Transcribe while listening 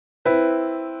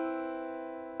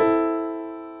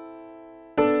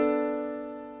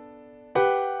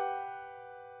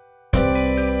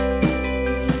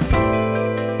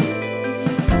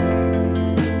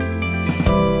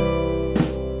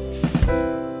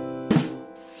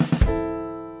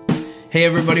Hey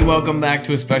everybody, welcome back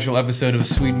to a special episode of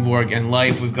Swedenborg and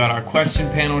Life. We've got our question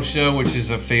panel show, which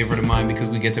is a favorite of mine because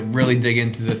we get to really dig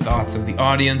into the thoughts of the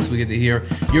audience. We get to hear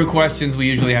your questions. We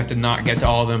usually have to not get to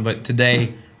all of them, but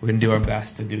today we're going to do our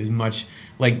best to do as much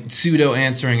like pseudo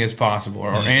answering as possible,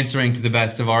 or answering to the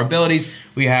best of our abilities.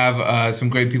 We have some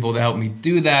great people to help me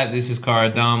do that. This is Cara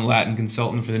Dom, Latin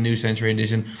consultant for the New Century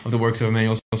edition of the works of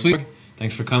Emanuel Swedenborg.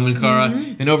 Thanks for coming, Cara.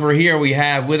 And over here we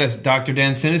have with us Dr.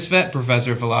 Dan Sinisvet,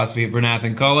 professor of philosophy at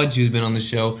Bernathen College, who's been on the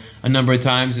show a number of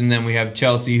times. And then we have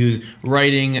Chelsea, who's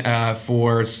writing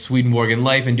for Swedenborg and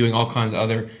Life and doing all kinds of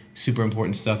other super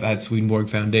important stuff at Swedenborg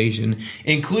Foundation,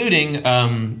 including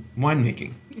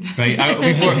winemaking. Right.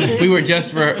 Before, we were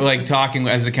just talking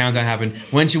as the countdown happened.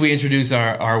 When should we introduce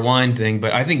our wine thing?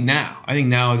 But I think now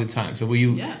is the time. So will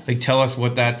you tell us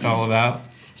what that's all about?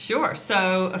 Sure.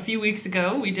 So a few weeks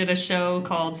ago, we did a show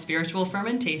called Spiritual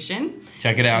Fermentation.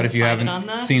 Check it out if you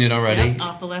haven't seen it already.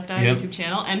 Off the Left Eye YouTube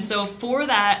channel. And so for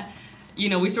that,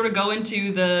 we sort of go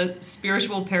into the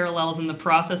spiritual parallels in the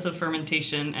process of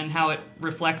fermentation and how it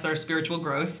reflects our spiritual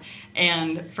growth.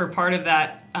 And for part of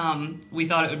that, we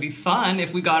thought it would be fun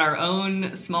if we got our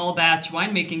own small batch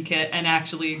winemaking kit and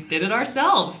actually did it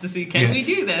ourselves to see, can we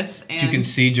do this? And you can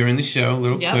see during the show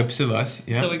little clips of us.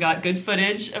 So we got good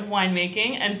footage of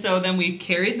winemaking. And so then we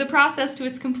carried the process to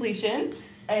its completion.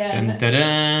 And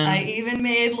I even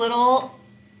made little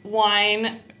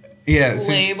wine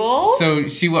label. So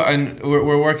and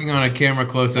we're working on a camera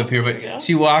close up here, but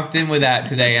she walked in with that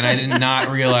today, and I did not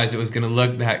realize it was going to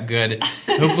look that good.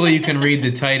 Hopefully, you can read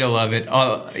the title of it.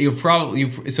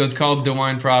 So it's called De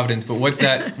Wine Providence. But what's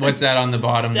that on the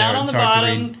bottom Down there? On the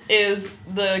bottom is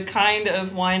the kind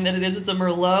of wine that it is. It's a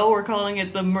Merlot. We're calling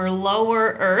it the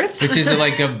Merloter Earth, which is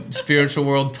like a spiritual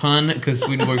world pun because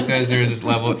Swedenborg says there's this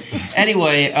level.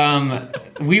 Anyway,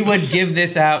 we would give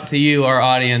this out to you, our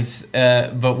audience,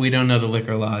 but we don't know the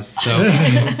liquor laws, so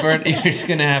you're just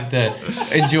gonna have to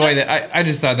enjoy that. I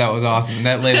just thought that was awesome.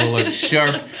 That label looks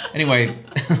sharp. Anyway,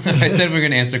 I said we're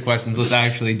gonna answer questions. Let's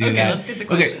actually do that. Let's get the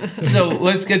question. Okay, so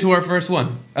let's get to our first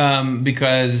one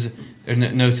because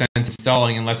there's no sense in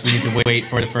stalling unless we need to wait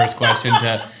for the first question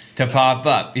to pop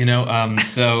up.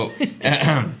 So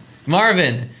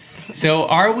Marvin. So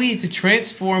are we to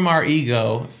transform our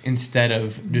ego instead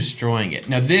of destroying it?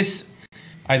 Now this,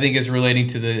 I think, is relating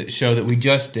to the show that we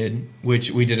just did,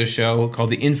 which we did a show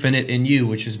called The Infinite in You,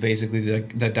 which is basically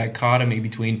the dichotomy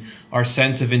between our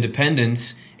sense of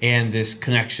independence and this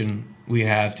connection we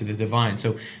have to the divine.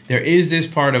 So there is this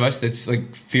part of us that's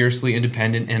like fiercely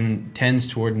independent and tends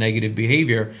toward negative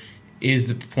behavior. Is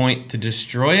the point to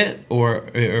destroy it, or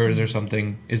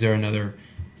is there another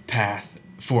path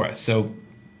for us? So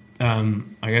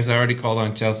I guess I already called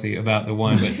on Chelsea about the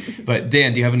wine, but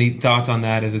Dan, do you have any thoughts on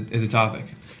that as a topic?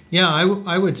 Yeah,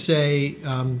 I would say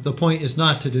the point is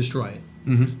not to destroy it.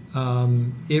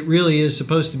 Mm-hmm. It really is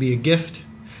supposed to be a gift,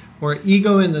 or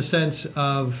ego in the sense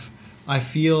of I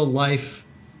feel life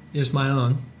is my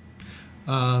own.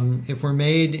 If we're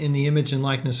made in the image and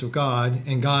likeness of God,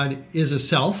 and God is a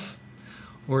self,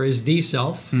 or is the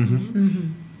self,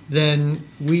 then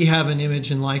we have an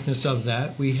image and likeness of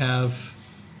that. We have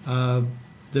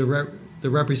the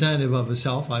representative of a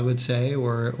self, I would say,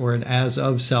 or an as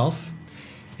of self.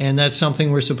 And that's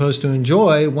something we're supposed to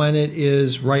enjoy when it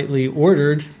is rightly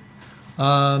ordered.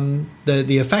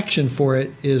 The affection for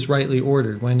it is rightly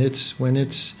ordered. When it's,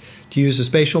 to use a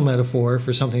spatial metaphor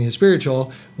for something that's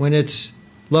spiritual, when it's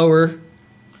lower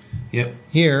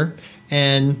here,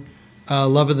 and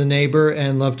love of the neighbor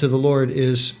and love to the Lord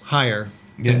is higher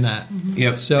than that.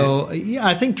 Yep. So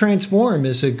I think transform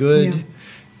is a good...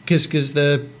 Because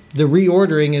the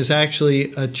reordering is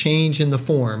actually a change in the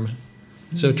form.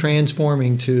 So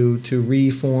transforming to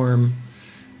reform,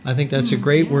 I think that's a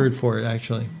great word for it,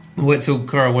 actually. So,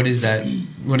 Cara, what is that?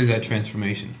 What is that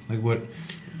transformation? Like,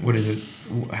 what is it?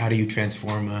 How do you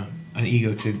transform an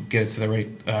ego to get it to the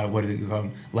right? What do you call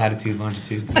them? Latitude,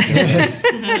 longitude.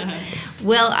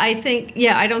 Well, I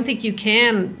don't think you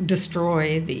can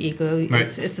destroy the ego.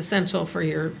 Right. It's essential for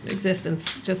your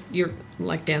existence. Just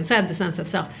like Dan said, the sense of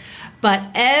self. But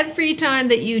every time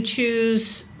that you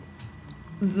choose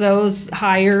those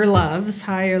higher loves,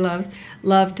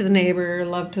 love to the neighbor,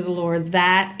 love to the Lord,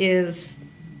 that is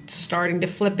starting to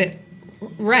flip it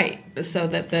right, so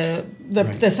that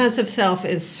the sense of self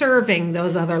is serving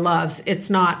those other loves. It's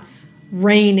not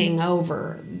reigning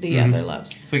over the other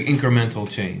loves. It's like incremental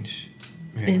change.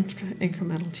 Right?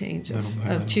 Incremental change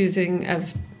of choosing,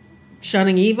 of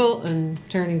shunning evil and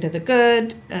turning to the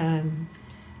good.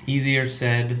 Easier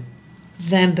said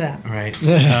than done. Right.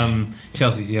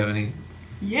 Chelsea, do you have any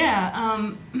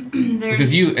Yeah, there's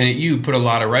Because you put a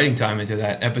lot of writing time into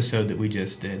that episode that we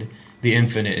just did, The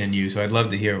Infinite in You. So I'd love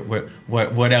to hear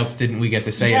what else didn't we get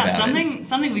to say about it.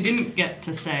 Something we didn't get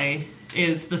to say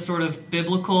is the sort of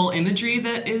biblical imagery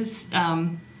that is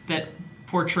that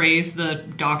portrays the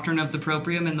doctrine of the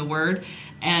proprium in the Word,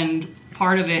 and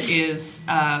part of it is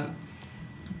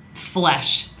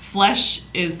flesh. Flesh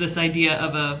is this idea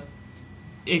of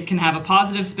it can have a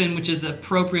positive spin, which is a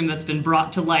proprium that's been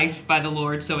brought to life by the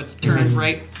Lord, so it's turned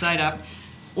right side up,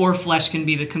 or flesh can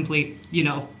be the complete,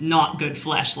 not good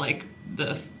flesh, like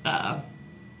the,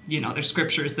 there's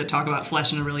scriptures that talk about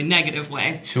flesh in a really negative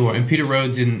way. Sure, and Peter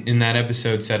Rhodes in that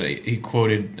episode said, he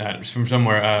quoted from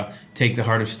somewhere, take the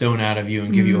heart of stone out of you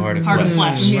and give you a heart of flesh. Heart of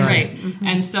flesh, right. Mm-hmm.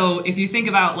 And so if you think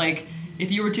about, like,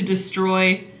 if you were to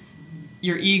destroy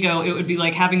your ego, it would be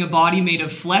like having a body made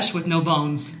of flesh with no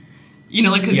bones.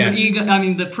 Because Yes. your ego,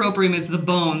 the proprium is the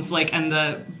bones, like, and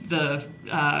the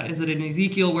is it in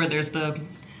Ezekiel where there's the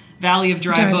valley of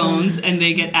dry bones and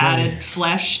they get added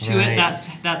flesh to it?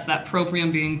 That's that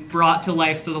proprium being brought to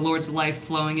life, so the Lord's life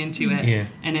flowing into it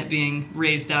and it being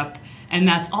raised up. And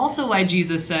that's also why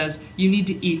Jesus says, you need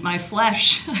to eat my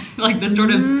flesh. Like the sort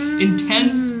of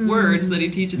intense words that he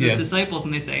teaches his disciples,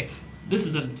 and they say, this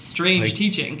is a strange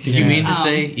teaching. Did you mean to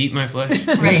say, eat my flesh?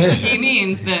 Right. He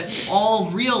means that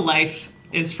all real life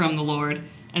is from the Lord.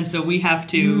 And so we have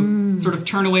to sort of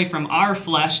turn away from our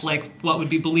flesh, like what would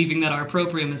be believing that our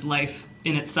proprium is life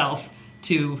in itself,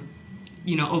 to,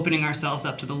 opening ourselves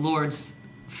up to the Lord's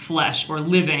flesh, or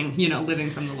living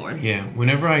from the Lord. Yeah.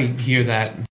 Whenever I hear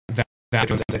that, I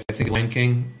think of Lion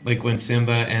King, like when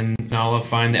Simba and Nala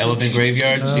find the elephant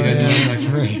graveyard. You guys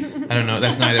know? I don't know.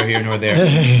 That's neither here nor there.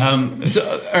 All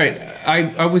right.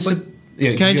 I was.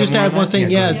 Can I just add one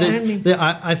thing?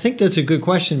 I think that's a good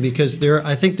question, because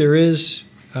I think there is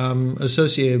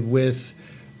associated with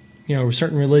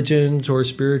certain religions or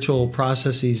spiritual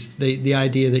processes the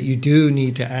idea that you do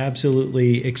need to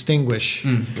absolutely extinguish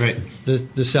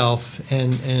the self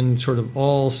and sort of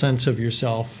all sense of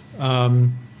yourself.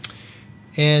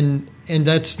 And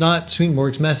that's not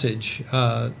Swedenborg's message,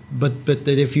 but that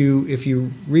if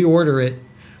you reorder it,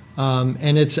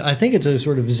 and I think it's a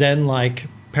sort of Zen-like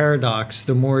paradox.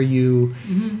 The more you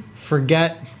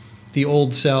forget the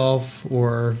old self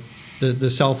or the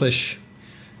selfish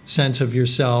sense of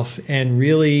yourself, and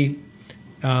really,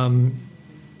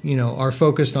 are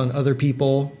focused on other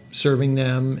people, serving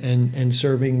them, and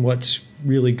serving what's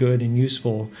really good and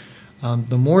useful,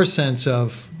 the more sense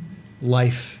of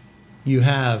life you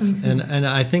have. And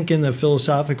I think in the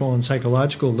philosophical and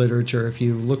psychological literature, if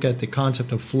you look at the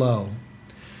concept of flow,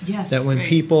 that when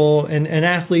people and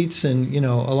athletes and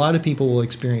a lot of people will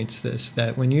experience this,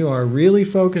 that when you are really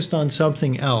focused on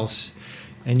something else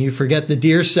and you forget the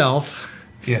dear self,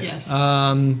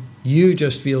 you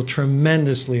just feel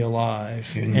tremendously alive,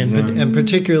 and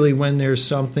particularly when there's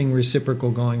something reciprocal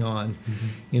going on.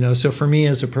 So for me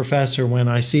as a professor, when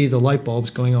I see the light bulbs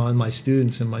going on, my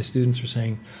students are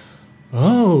saying,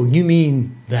 oh, you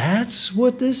mean that's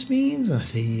what this means? And I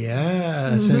say,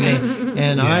 yes.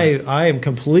 And I am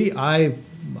complete.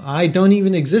 I don't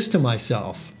even exist to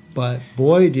myself. But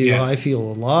boy, do I feel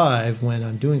alive when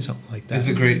I'm doing something like that. It's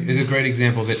a great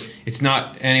example of it. It's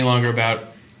not any longer about,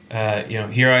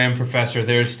 here I am, professor,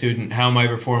 there's student, how am I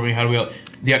performing, how do we all...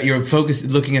 You're focused,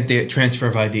 looking at the transfer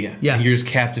of idea. Yeah. You're just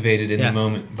captivated in the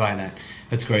moment by that.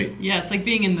 That's great. Yeah, it's like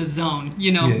being in the zone,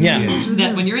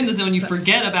 that when you're in the zone, you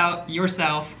forget about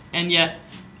yourself, and yet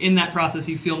in that process,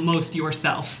 you feel most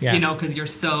yourself, because you're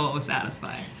so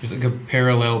satisfied. There's like a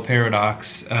parallel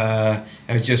paradox. I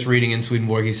was just reading in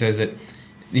Swedenborg, he says that,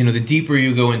 the deeper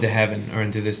you go into heaven or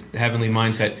into this heavenly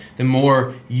mindset, the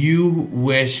more you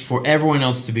wish for everyone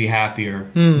else to be happier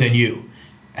than you.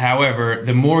 However,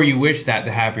 the more you wish that,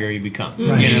 the happier you become.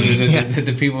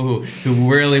 The people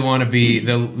who really want to be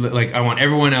I want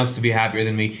everyone else to be happier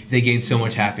than me. They gain so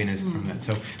much happiness from that.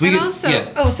 So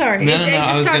sorry. No, it just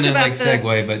I was talks going to about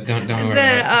segue, but don't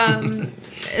worry.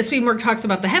 Swedenborg talks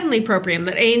about the heavenly proprium,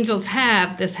 that angels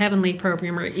have this heavenly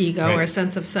proprium or ego or a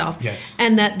sense of self,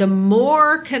 and that the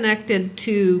more connected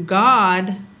to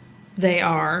God they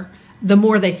are, the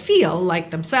more they feel like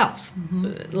themselves,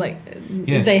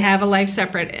 they have a life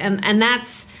separate, and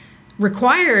that's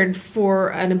required for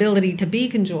an ability to be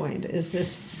conjoined, is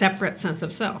this separate sense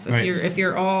of self. If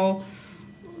you're all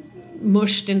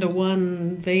mushed into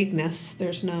one vagueness,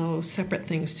 there's no separate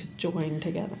things to join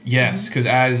together. Yes, because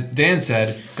as Dan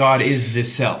said, God is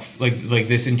this self, like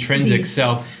this intrinsic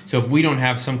self. So if we don't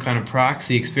have some kind of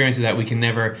proxy experience of that, we can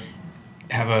never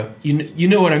have a you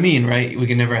know what I mean, right? We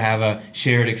can never have a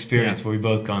shared experience Yeah. where we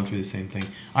both gone through the same thing.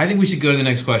 I think we should go to the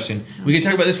next question. We could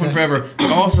talk about this one forever,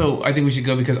 but also I think we should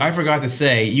go because I forgot to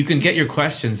say you can get your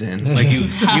questions in. Like you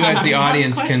as the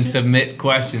audience can questions. submit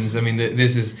questions. I mean,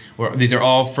 these are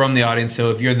all from the audience.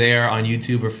 So if you're there on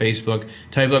YouTube or Facebook,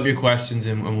 type up your questions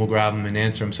and we'll grab them and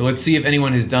answer them. So let's see if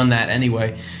anyone has done that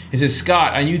anyway. It says,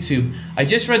 Scott on YouTube, I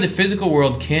just read the physical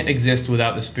world can't exist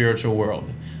without the spiritual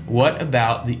world. What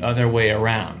about the other way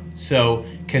around? So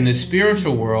can the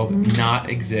spiritual world not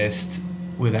exist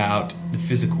without the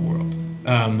physical world?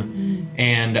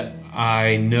 And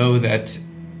I know that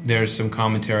there's some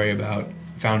commentary about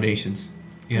foundations,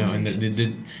 and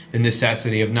the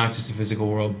necessity of not just the physical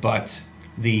world, but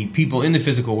the people in the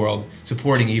physical world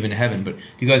supporting even heaven. But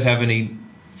do you guys have any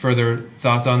further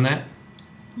thoughts on that?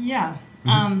 Yeah.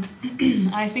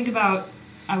 I think about,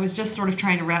 I was just sort of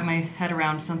trying to wrap my head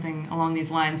around something along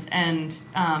these lines. And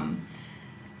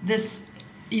this,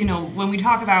 when we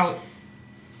talk about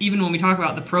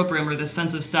the program or this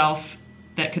sense of self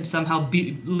that could somehow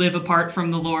live apart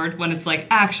from the Lord, when it's like,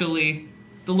 actually,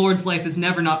 the Lord's life is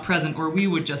never not present, or we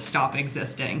would just stop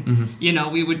existing.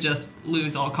 Mm-hmm. We would just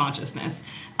lose all consciousness.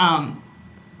 And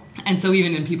so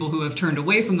even in people who have turned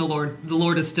away from the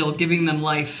Lord is still giving them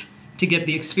life to get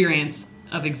the experience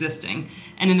of existing.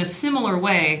 And in a similar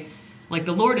way, like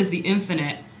the Lord is the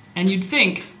infinite, and you'd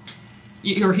think,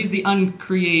 or he's the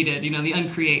uncreated, the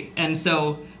uncreate. And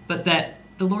so, but that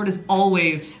the Lord is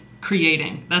always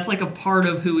creating. That's like a part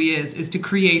of who he is to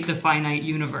create the finite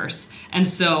universe. And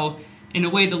so, in a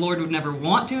way, the Lord would never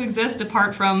want to exist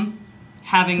apart from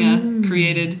having a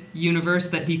created universe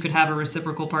that he could have a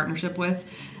reciprocal partnership with.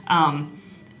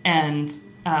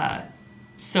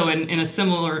 So in a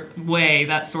similar way,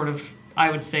 that's sort of, I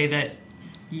would say that,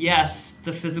 yes,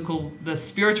 the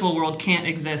spiritual world can't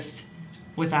exist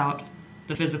without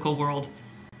the physical world.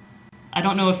 I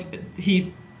don't know if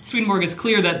Swedenborg is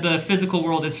clear that the physical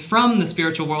world is from the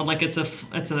spiritual world, like it's a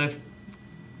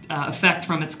effect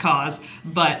from its cause,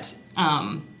 but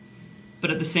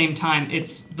at the same time,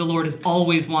 the Lord is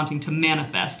always wanting to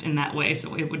manifest in that way,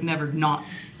 so it would never not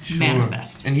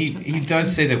manifest. And he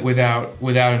does say that without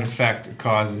an effect, a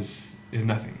cause is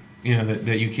nothing.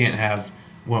 That you can't have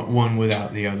one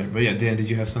without the other. But yeah, Dan, did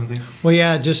you have something? Well,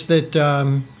 yeah, just that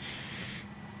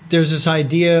there's this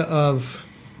idea of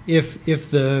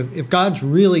if God's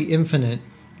really infinite,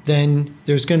 then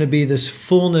there's going to be this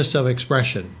fullness of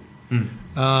expression. In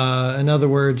other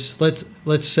words,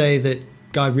 let's say that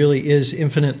God really is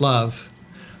infinite love.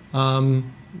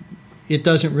 It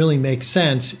doesn't really make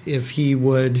sense if he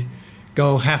would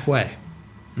go halfway.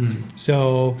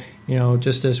 So,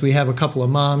 just as we have a couple of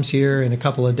moms here and a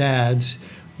couple of dads,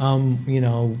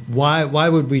 why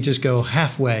would we just go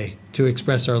halfway to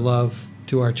express our love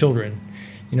to our children?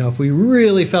 If we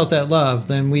really felt that love,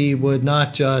 then we would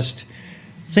not just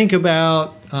think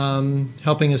about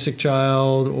helping a sick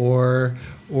child or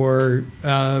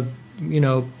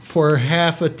pour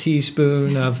half a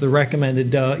teaspoon of the recommended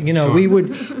dose. Sure.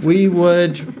 we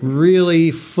would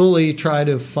really fully try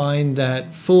to find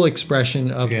that full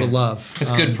expression of the love.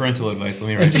 That's good parental advice. Let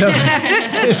me write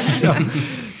that.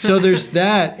 So there's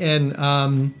that,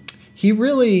 and he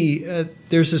really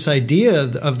there's this idea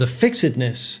of the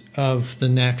fixedness of the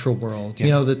natural world.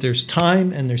 That there's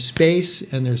time and there's space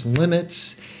and there's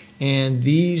limits, and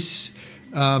these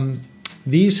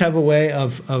have a way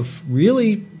of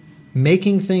really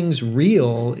making things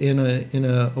real in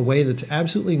a way that's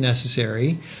absolutely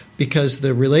necessary, because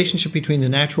the relationship between the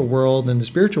natural world and the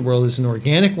spiritual world is an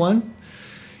organic one.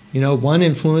 One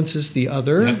influences the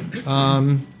other,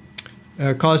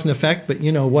 cause and effect. But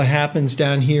what happens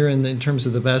down here in terms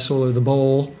of the vessel or the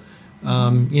bowl,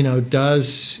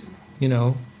 does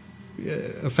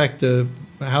affect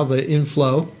how the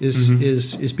inflow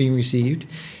is being received,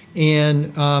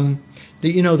 and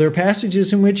there are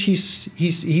passages in which he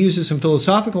uses some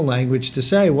philosophical language to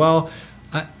say, well,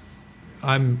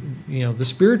 I'm the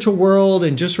spiritual world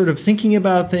and just sort of thinking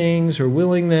about things or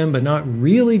willing them but not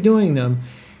really doing them.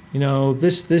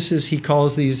 This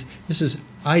is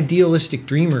idealistic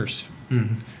dreamers.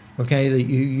 Mm-hmm. Okay, that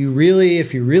you really,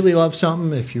 if you really love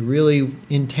something, if you really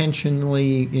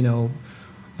intentionally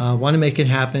want to make it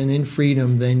happen in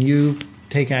freedom, then you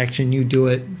take action, you do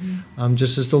it.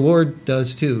 Just as the Lord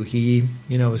does too. He,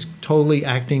 is totally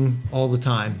acting all the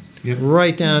time,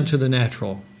 right down to the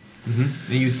natural.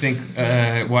 Mm-hmm. And you think,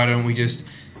 why don't we just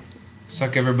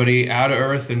suck everybody out of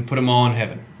earth and put them all in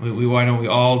heaven? Why don't we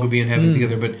all go be in heaven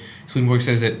together? But Swedenborg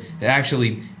says that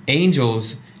actually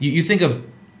angels, you think of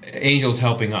angels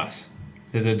helping us,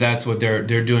 that's what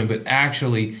they're doing. But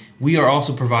actually, we are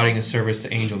also providing a service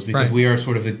to angels because Right. we are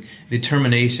sort of the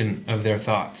termination of their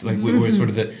thoughts. Like we're sort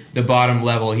of the bottom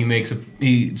level.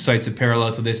 He cites a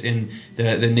parallel to this in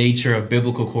the nature of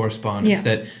biblical correspondence.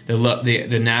 Yeah. That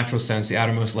the natural sense, the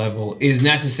outermost level, is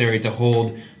necessary to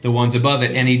hold the ones above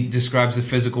it. And he describes the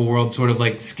physical world sort of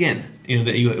like skin.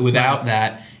 That without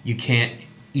that, you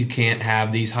can't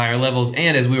have these higher levels.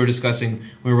 And as we were discussing,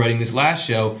 we were writing this last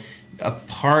show. A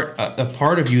part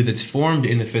of you that's formed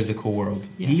in the physical world.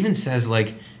 Yeah. He even says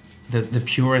like the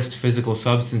purest physical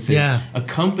substances Yeah.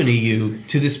 accompany you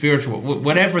to the spiritual,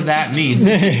 whatever that means.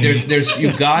 there's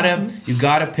you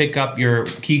gotta pick up your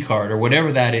key card or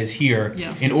whatever that is here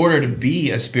Yeah. in order to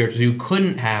be a spiritual. You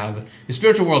couldn't have the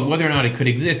spiritual world, whether or not it could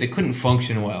exist. It couldn't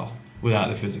function well without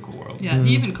the physical world. Yeah,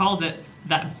 he even calls it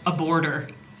a border.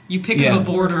 You pick Yeah. up a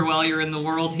border while you're in the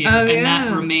world here, Oh, and yeah.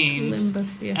 that remains.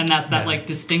 Limbus, yeah. And that's that Yeah. like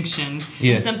distinction.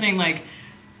 Yeah. It's something like,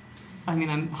 I mean,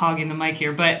 I'm hogging the mic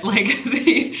here, but like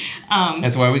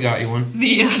That's why we got you one.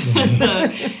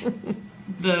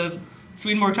 the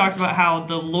Swedenborg talks about how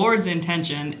the Lord's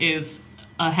intention is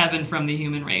a heaven from the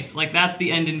human race. Like that's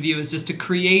the end in view, is just to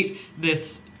create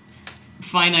this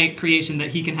finite creation that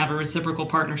he can have a reciprocal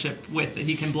partnership with, that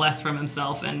he can bless from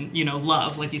himself and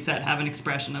love, like you said, have an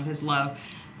expression of his love.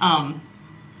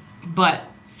 But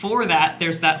for that,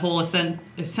 there's that whole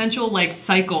essential like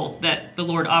cycle that the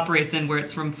Lord operates in, where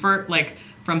it's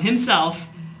from himself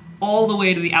all the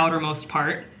way to the outermost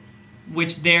part,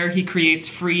 which there he creates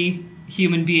free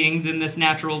human beings in this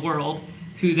natural world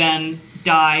who then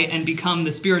die and become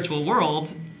the spiritual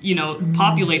world,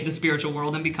 populate the spiritual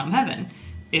world and become heaven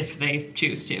if they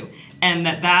choose to. And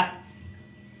that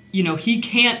he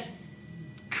can't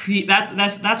create. That's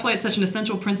why it's such an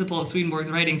essential principle of Swedenborg's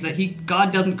writings, that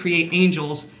God doesn't create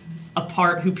angels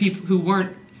apart who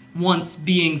weren't once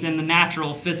beings in the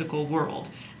natural physical world,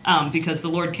 because the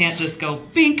Lord can't just go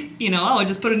bink, I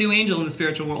just put a new angel in the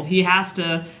spiritual world. He has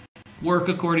to work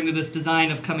according to this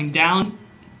design of coming down,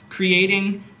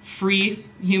 creating free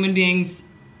human beings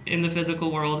in the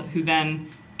physical world who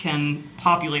then can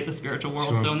populate the spiritual world.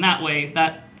 Sure. So in that way,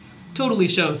 that totally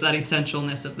shows that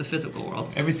essentialness of the physical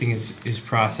world. Everything is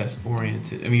process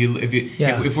oriented. I mean,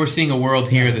 Yeah. if we're seeing a world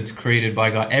here that's created by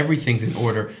God, everything's in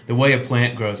order. The way a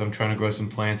plant grows, I'm trying to grow some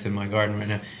plants in my garden right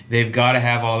now. They've got to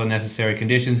have all the necessary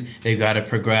conditions. They've got to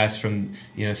progress from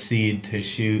seed to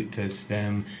shoot to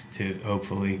stem to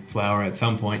hopefully flower at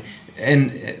some point.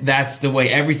 And that's the way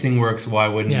everything works. Why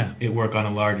wouldn't it work on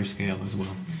a larger scale as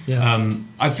well? Yeah.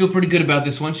 I feel pretty good about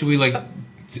this one. Should we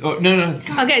Oh, no.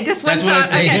 Okay, just one That's what I thought.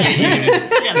 say.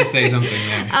 Okay. You just say something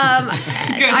there.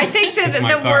 I think that That's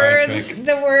my parlor trick.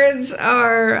 the words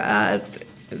are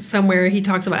somewhere he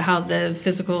talks about how the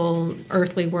physical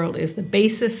earthly world is the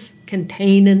basis,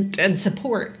 containment, and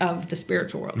support of the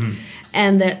spiritual world,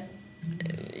 and that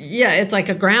it's like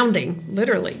a grounding,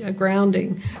 literally a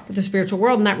grounding for the spiritual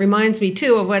world. And that reminds me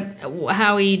too of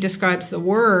how he describes the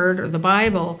Word or the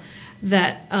Bible,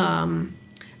 that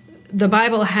the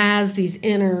Bible has these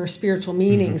inner spiritual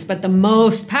meanings, but the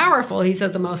most powerful, he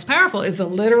says, the most powerful is the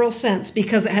literal sense,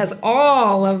 because it has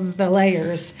all of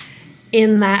the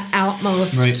in that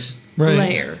outmost Right.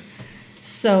 layer.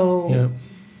 So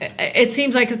it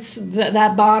seems like it's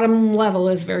that bottom level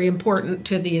is very important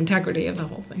to the integrity of the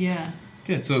whole thing. Yeah.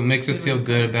 Good. So it makes us feel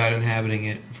good about inhabiting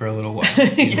it for a little while.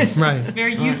 Yes. Right. It's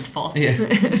very useful. Yeah.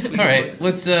 All right.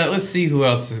 Let's see who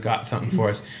else has got something for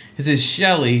us. It says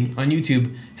Shelley on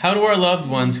YouTube. How do our loved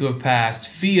ones who have passed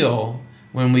feel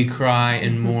when we cry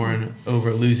and mourn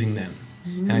over losing them?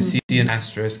 And I see an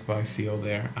asterisk by feel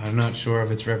there. I'm not sure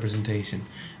of its representation.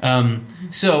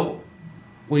 So,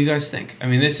 what do you guys think? I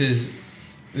mean, this is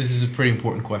a pretty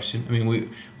important question. I mean,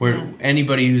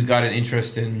 anybody who's got an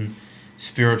interest in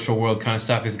spiritual world kind of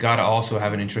stuff has got to also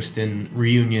have an interest in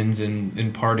reunions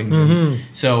and partings. Mm-hmm.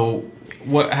 So,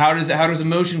 how does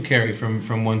emotion carry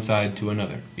from one side to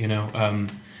another?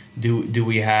 Do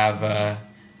we have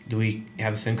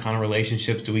the same kind of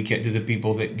relationships? Do the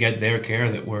people that get their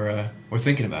care that we're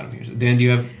thinking about them here? So Dan, do you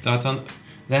have thoughts on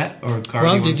that, or Carl?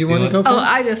 Well, did you want to go first? Oh,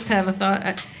 I just have a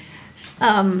thought.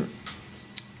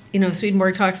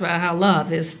 Swedenborg talks about how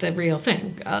love is the real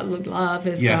thing. Love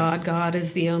is God. God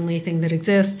is the only thing that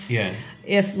exists. Yeah.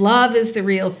 If love is the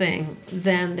real thing,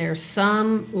 then there's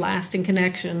some lasting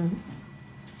connection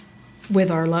with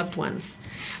our loved ones.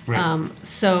 Right.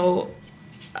 So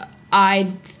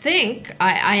I think,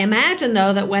 I imagine,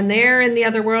 though, that when they're in the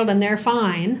other world and they're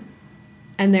fine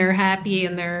and they're happy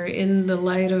and they're in the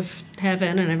light of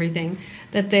heaven and everything,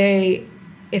 that they,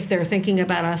 if they're thinking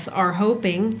about us, are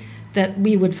hoping that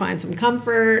we would find some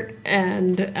comfort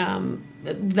and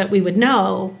that we would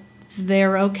know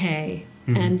they're okay,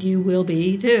 and you will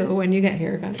be too when you get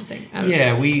here, kind of thing. I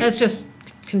don't know. That's just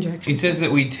conjecture. He says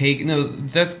that we take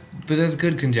that's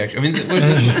good conjecture. I mean,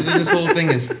 this whole thing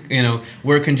is,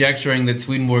 we're conjecturing that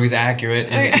Swedenborg is accurate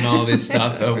and all this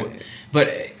stuff.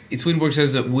 But Swedenborg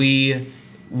says that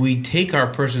we take our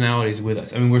personalities with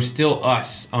us. I mean, we're still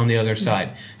us on the other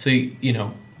side. So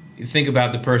you think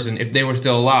about the person, if they were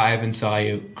still alive and saw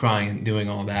you crying and doing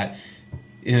all that,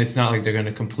 it's not like they're going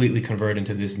to completely convert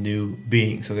into this new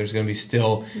being. So there's going to be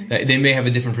still, they may have a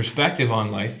different perspective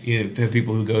on life. You have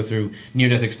people who go through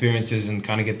near-death experiences and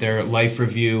kind of get their life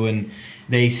review, and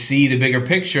they see the bigger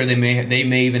picture. They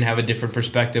may even have a different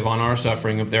perspective on our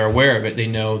suffering if they're aware of it. They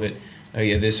know that,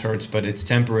 this hurts, but it's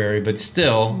temporary. But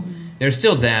still, they're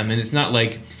still them. And it's not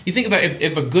like, you think about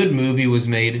if a good movie was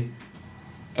made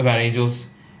about angels,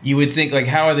 you would think, like,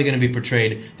 how are they going to be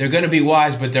portrayed? They're going to be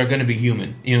wise, but they're going to be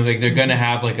human. Like they're going to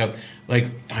have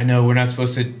I know we're not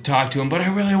supposed to talk to them, but I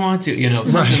really want to.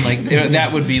 Something like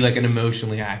that would be like an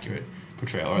emotionally accurate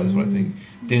portrayal. Or that's what I think.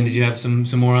 Dan, did you have some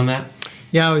more on that?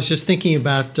 Yeah, I was just thinking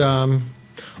about on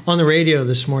the radio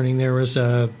this morning. There was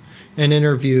an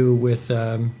interview with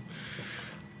a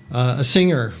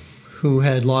singer who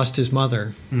had lost his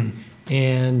mother,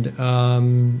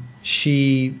 and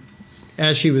she.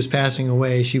 As she was passing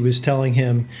away, she was telling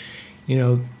him,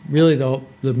 really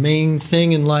the main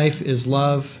thing in life is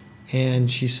love.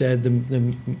 And she said,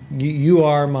 you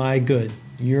are my good.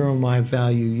 You're my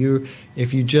value.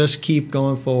 If you just keep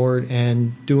going forward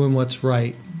and doing what's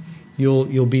right,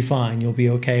 you'll be fine. You'll be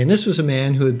okay. And this was a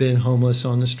man who had been homeless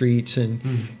on the streets and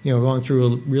going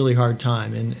through a really hard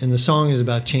time. And the song is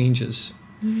about changes.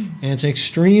 And it's an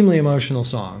extremely emotional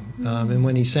song. And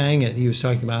when he sang it, he was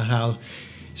talking about how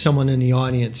someone in the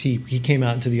audience, he came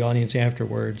out into the audience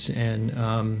afterwards, and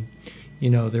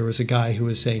there was a guy who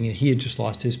was saying he had just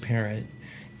lost his parent,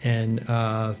 and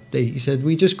he said,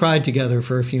 we just cried together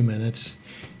for a few minutes.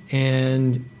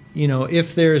 And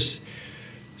if there's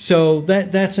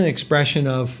that's an expression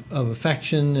of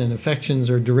affection, and affections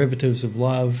are derivatives of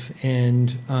love.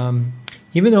 And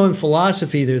even though in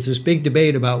philosophy there's this big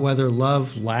debate about whether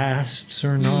love lasts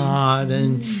or not,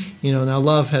 and now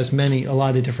love has a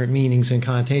lot of different meanings and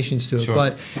connotations to it. Sure.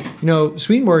 But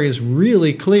Swedenborg is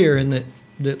really clear in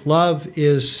that love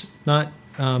is not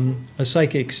a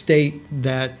psychic state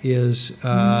that is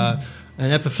an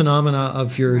epiphenomena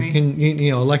of your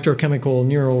electrochemical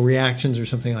neural reactions or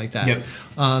something like that. Yep.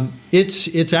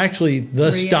 It's actually the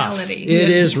reality. Stuff. It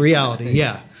is reality.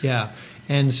 Yeah.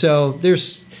 And so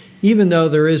even though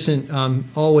there isn't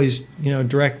always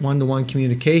direct one-to-one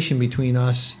communication between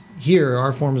us here,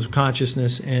 our forms of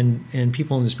consciousness, and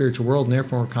people in the spiritual world and their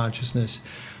form of consciousness,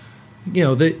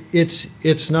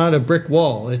 it's not a brick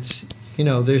wall. It's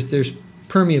there's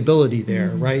permeability there,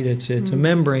 right? It's a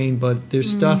membrane, but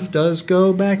there's stuff does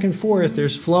go back and forth.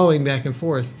 There's flowing back and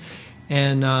forth,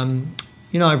 and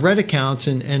I've read accounts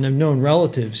and I've known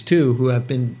relatives too who have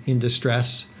been in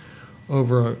distress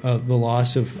over the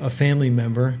loss of a family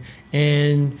member,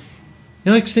 and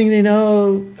the next thing they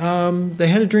know, they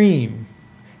had a dream,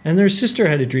 and their sister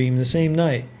had a dream the same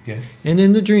night. Yeah. And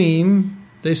in the dream,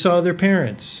 they saw their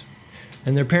parents,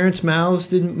 and their parents' mouths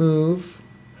didn't move,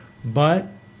 but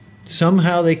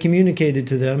somehow they communicated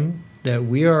to them that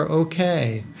we are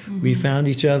okay. We found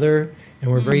each other, and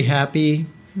we're very happy,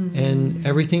 and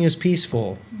everything is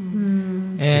peaceful.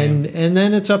 And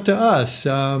then it's up to us.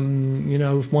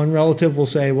 One relative will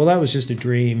say, well, that was just a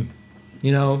dream,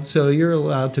 so you're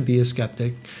allowed to be a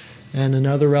skeptic. And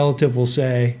another relative will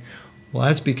say, well,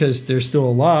 that's because they're still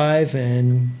alive,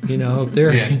 and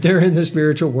they're in the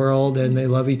spiritual world, and they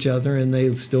love each other, and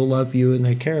they still love you, and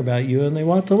they care about you, and they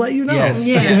want to let you know. Yes.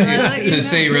 To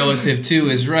say relative too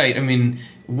is right. I mean,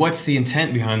 what's the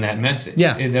intent behind that message?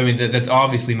 Yeah. I mean, that's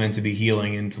obviously meant to be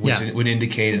healing, and which it would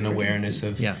indicate an awareness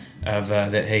of that.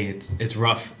 Hey, it's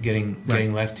rough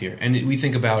getting left here. And we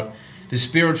think about the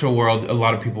spiritual world. A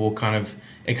lot of people will kind of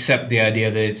accept the idea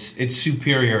that it's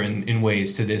superior in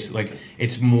ways to this. Like,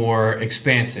 it's more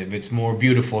expansive, it's more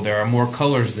beautiful, there are more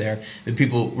colors there. That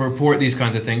people report these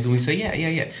kinds of things, and we say,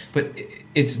 yeah. But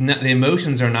it's not, the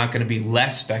emotions are not going to be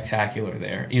less spectacular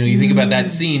there. You think about that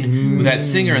scene with that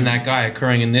singer and that guy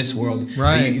occurring in this world.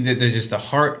 Right. There's just the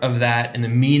heart of that and the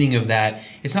meaning of that.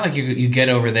 It's not like you get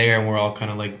over there and we're all kind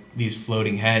of like these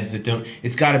floating heads that don't.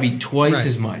 It's got to be twice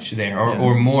as much there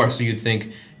or more. So you'd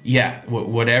think,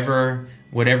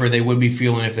 whatever they would be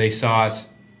feeling if they saw us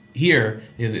here,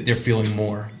 they're feeling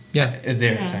more. There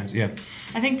at times.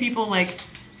 I think people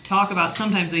talk about,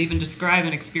 sometimes they even describe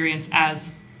an experience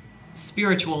as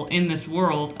spiritual in this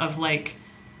world of I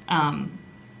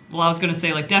was going to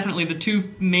say definitely the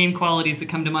two main qualities that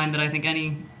come to mind that I think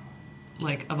any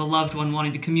like of a loved one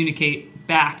wanting to communicate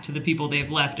back to the people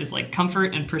they've left is like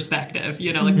comfort and perspective.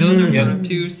 You know, like those are sort of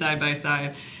two side by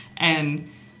side. And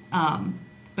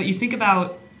but you think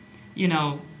about, you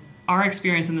know, our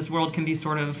experience in this world can be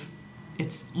sort of,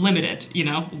 it's limited, you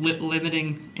know,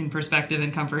 limiting in perspective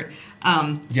and comfort.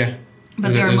 Yeah.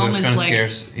 But there are those moments kind of like,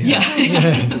 scarce.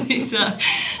 These,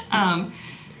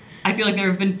 I feel like there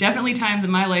have been definitely times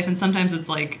in my life, and sometimes it's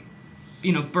like,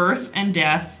 you know, birth and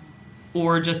death,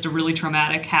 or just a really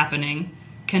traumatic happening,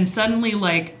 can suddenly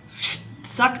like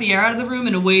suck the air out of the room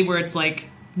in a way where it's like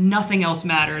nothing else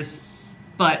matters,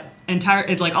 but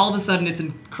it's like all of a sudden it's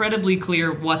incredibly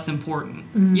clear what's important,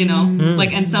 you know,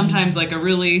 like, and sometimes like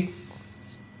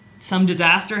some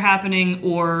disaster happening,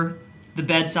 or the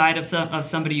bedside of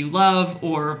somebody you love,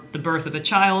 or the birth of a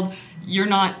child, you're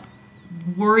not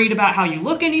worried about how you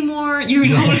look anymore. You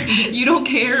don't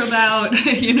care about,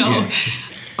 you know,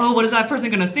 oh, what is that person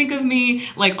going to think of me?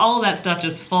 Like all of that stuff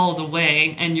just falls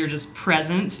away, and you're just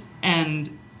present. And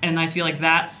I feel like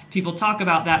that's, people talk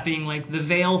about that being like the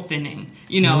veil thinning,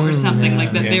 you know, or something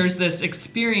like that. There's this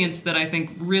experience that I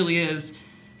think really is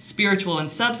spiritual in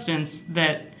substance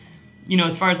that, you know,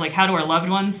 as far as like how do our loved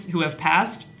ones who have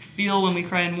passed feel when we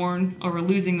cry and mourn over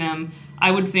losing them, I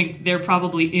would think they're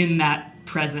probably in that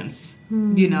presence,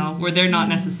 you know, where they're not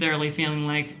necessarily feeling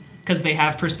like, because they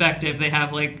have perspective, they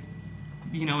have like,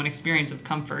 you know, an experience of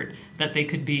comfort, that they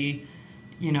could be,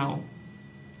 you know,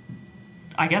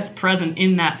 I guess present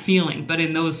in that feeling, but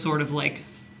in those sort of like,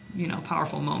 you know,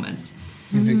 powerful moments.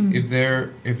 If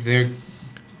they're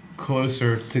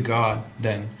closer to God,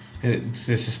 then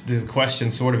the question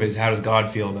sort of is, how does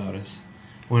God feel about us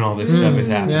when all this stuff is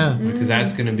happening? Because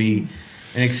that's going to be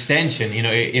an extension. You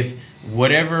know, if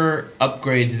whatever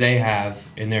upgrades they have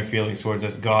in their feelings towards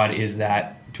us, God is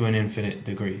that to an infinite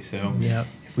degree. So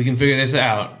if we can figure this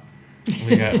out,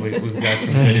 we've got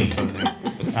some good info there.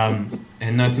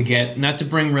 And not to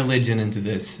bring religion into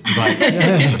this,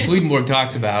 but Swedenborg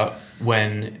talks about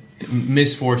when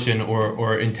misfortune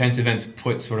or intense events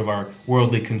put sort of our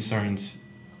worldly concerns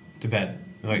to bed,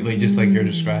 like just like you're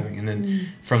describing, and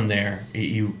then from there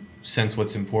you sense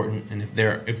what's important. And if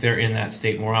they're in that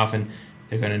state more often,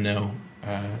 they're going to know.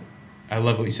 I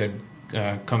love what you said,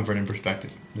 comfort and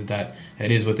perspective. That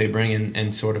is what they bring in,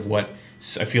 and sort of what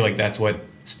I feel like that's what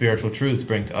spiritual truths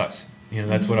bring to us. You know,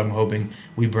 that's what I'm hoping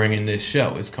we bring in this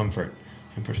show, is comfort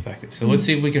and perspective. So let's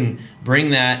see if we can bring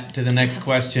that to the next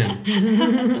question.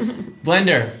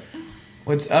 Blender.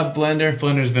 What's up, Blender?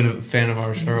 Blender's been a fan of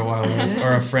ours for a while,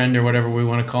 or a friend, or whatever we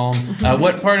want to call him.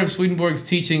 What part of Swedenborg's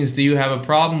teachings do you have a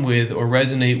problem with or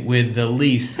resonate with the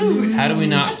least? How do we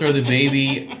not throw the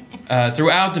baby,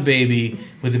 throughout the baby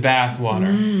with the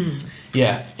bathwater?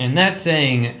 Yeah, and that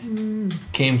saying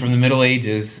came from the Middle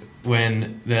Ages,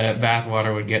 when the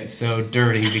bathwater would get so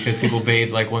dirty because people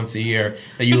bathed like once a year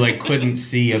that you like couldn't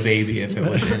see a baby if it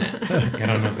was in it. I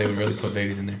don't know if they would really put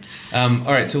babies in there.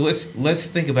 All right, so let's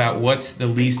think about what's the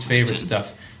least favorite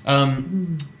stuff.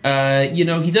 You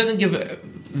know, he doesn't give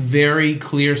very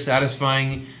clear,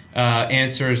 satisfying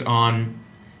answers on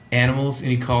animals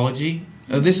and ecology.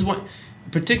 This is one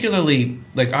particularly,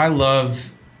 like, I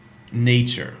love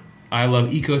nature. I love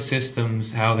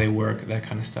ecosystems, how they work, that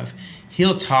kind of stuff.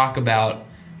 He'll talk about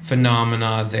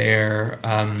phenomena there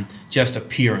just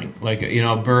appearing. Like, you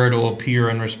know, a bird will appear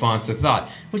in response to thought,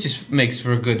 which makes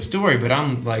for a good story, but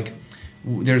I'm like,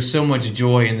 there's so much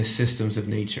joy in the systems of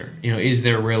nature. You know, is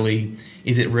it really,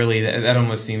 that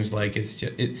almost seems like it's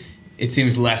just, it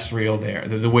seems less real there.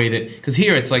 The way that, because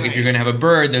here it's like, if you're going to have a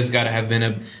bird, there's got to have been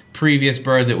a previous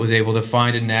bird that was able to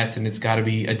find a nest, and it's got to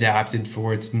be adapted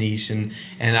for its niche.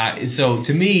 So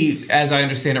to me, as I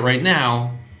understand it right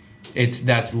now,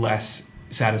 that's less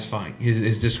satisfying,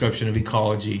 his description of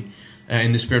ecology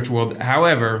in the spiritual world.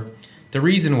 However, the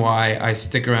reason why I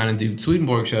stick around and do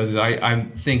Swedenborg shows is I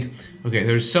think, okay,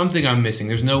 there's something I'm missing.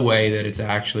 There's no way that it's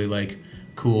actually like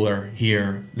cooler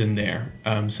here than there.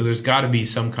 So there's got to be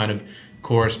some kind of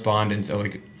correspondence.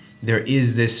 Like, there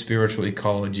is this spiritual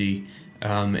ecology,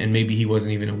 and maybe he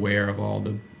wasn't even aware of all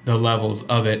the levels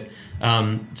of it.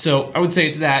 So I would say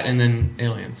it's that, and then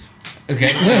aliens.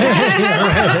 Okay,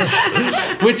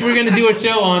 which we're gonna do a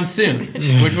show on soon.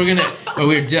 Which we're gonna. I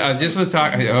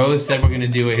always said we're gonna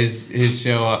do his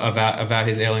show about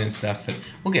his alien stuff, but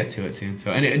we'll get to it soon.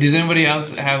 So, and does anybody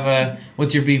else have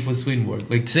what's your beef with Swedenborg?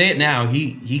 Like, say it now.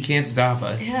 He can't stop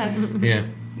us. Yeah.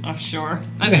 Oh, sure.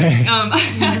 I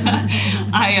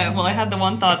had the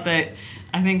one thought that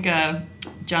I think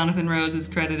Jonathan Rose is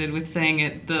credited with saying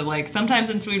it. Sometimes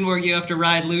in Swedenborg you have to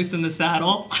ride loose in the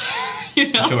saddle. You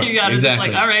know, sure, you gotta just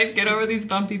like, all right, get over these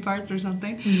bumpy parts or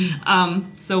something.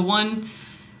 So one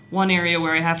one area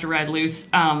where I have to ride loose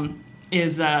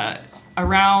is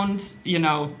around,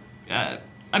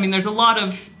 I mean, there's a lot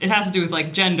of, it has to do with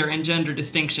like gender and gender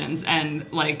distinctions, and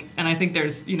I think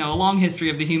there's, a long history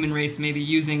of the human race maybe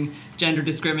using gender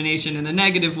discrimination in a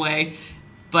negative way,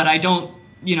 but I don't,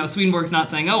 Swedenborg's not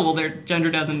saying, oh, well, their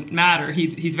gender doesn't matter.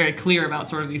 He's very clear about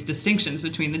sort of these distinctions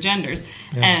between the genders,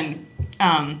 and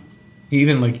he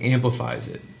even amplifies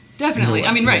it. Definitely.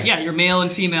 I mean, right, yeah, you're male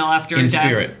and female after in death.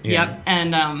 spirit. Yeah. Yep,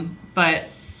 and but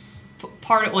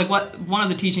part of one of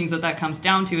the teachings that comes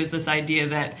down to is this idea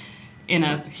that in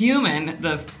a human,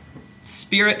 the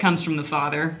spirit comes from the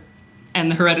father,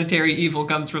 and the hereditary evil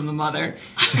comes from the mother.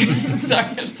 Sorry,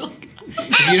 I'm just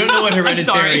If you don't know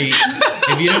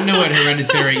what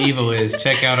hereditary evil is,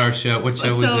 check out our show. What show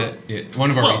was it? Yeah,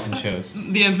 one of our recent shows.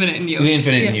 The Infinite in You. The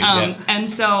Infinite in You. Yeah. And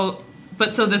so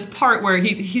this part where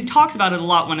he talks about it a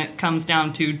lot when it comes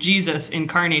down to Jesus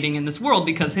incarnating in this world,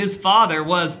 because his father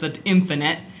was the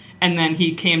infinite, and then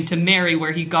he came to Mary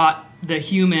where he got the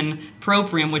human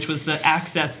proprium, which was the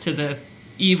access to the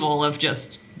evil of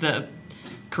just the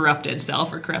corrupted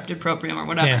self or corrupted proprium or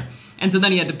whatever. Yeah. And so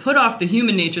then he had to put off the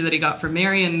human nature that he got from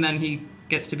Mary, and then he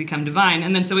gets to become divine.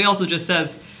 And then so he also just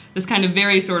says this kind of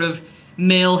very sort of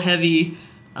male heavy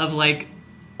of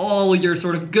all your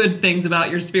sort of good things about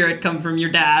your spirit come from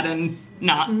your dad and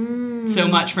not so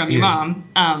much from your mom.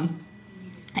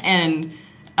 And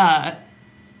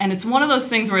it's one of those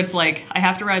things where it's I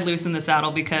have to ride loose in the saddle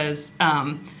because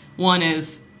one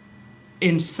is,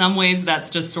 in some ways, that's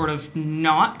just sort of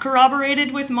not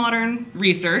corroborated with modern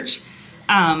research.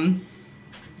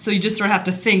 So you just sort of have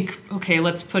to think, okay,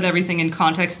 let's put everything in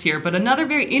context here. But another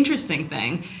very interesting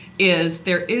thing is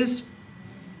there is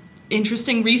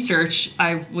interesting research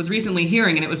I was recently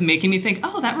hearing, and it was making me think,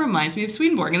 oh, that reminds me of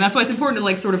Swedenborg. And that's why it's important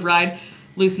to sort of ride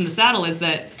loose in the saddle, is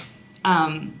that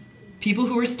people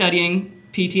who were studying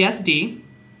PTSD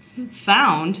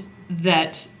found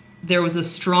that there was a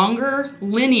stronger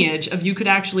lineage of you could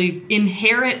actually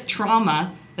inherit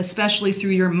trauma, especially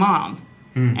through your mom,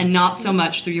 and not so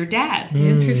much through your dad.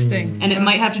 Interesting. And it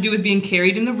might have to do with being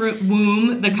carried in the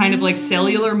womb, the kind of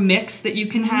cellular mix that you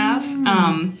can have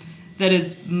that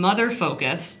is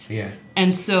mother-focused. Yeah.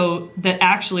 And so that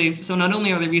actually, so not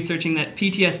only are they researching that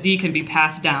PTSD can be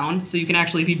passed down, so you can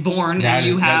actually be born and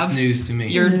you have... That's news to me.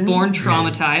 You're born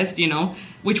traumatized,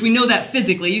 which we know that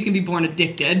physically you can be born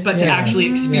addicted, but to actually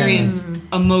experience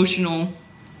emotional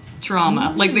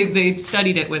trauma. They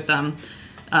studied it with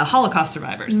Holocaust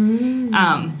survivors,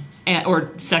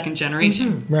 or second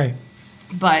generation. Right.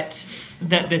 But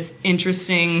that this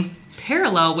interesting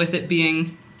parallel with it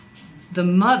being the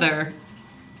mother.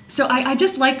 So I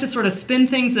just like to sort of spin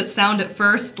things that sound at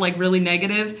first really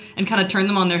negative and kind of turn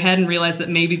them on their head and realize that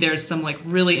maybe there's some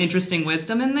really interesting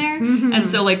wisdom in there. And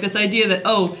so this idea that,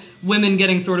 oh, women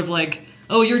getting sort of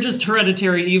oh, you're just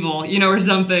hereditary evil, or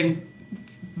something,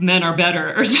 men are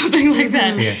better or something like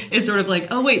that. Yeah. It's sort of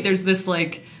oh wait, there's this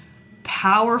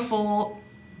powerful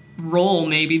role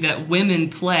maybe that women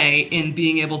play in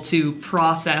being able to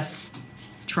process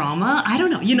trauma. I don't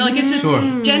know. It's just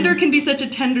Sure. Gender can be such a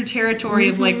tender territory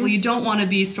of well, you don't want to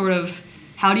be sort of,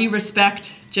 how do you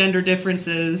respect gender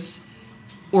differences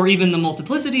or even the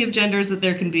multiplicity of genders that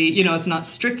there can be? It's not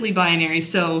strictly binary.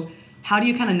 So how do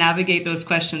you kind of navigate those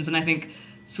questions? And I think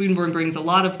Swedenborg brings a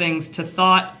lot of things to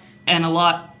thought, and a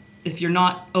lot, if you're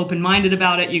not open-minded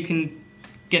about it, you can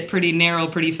get pretty narrow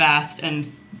pretty fast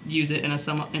and use it in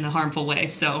a harmful way.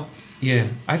 So yeah,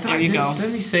 I thought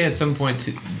didn't he say at some point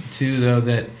too though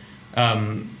that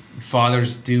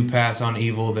fathers do pass on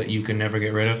evil that you can never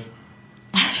get rid of?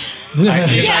 I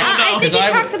think he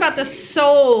talks about the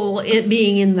soul it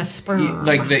being in the sperm,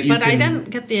 that you but I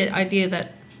didn't get the idea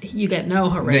that you get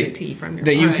no heredity from your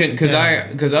that you father.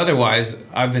 can because otherwise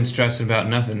I've been stressing about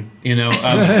nothing,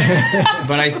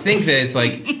 But I think that it's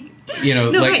you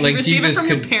Jesus from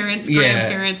could your parents,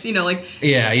 grandparents,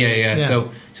 Yeah.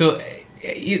 So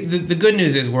the good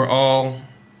news is we're all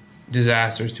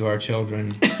disasters to our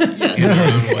children in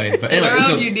our own way, but in anyway,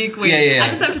 our own unique way. Yeah. I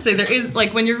just have to say there is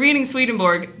when you're reading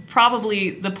Swedenborg, probably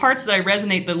the parts that I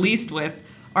resonate the least with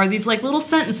are these little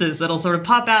sentences that'll sort of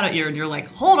pop out at you, and you're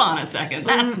hold on a second,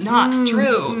 that's not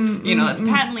true. It's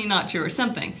patently not true or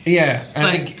something. Yeah, but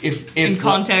I think if in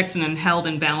context and held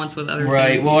in balance with other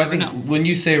right. things. Well, I think when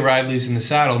you say ride loose in the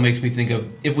saddle, it makes me think of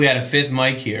if we had a fifth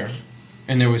mic here,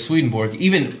 and there was Swedenborg.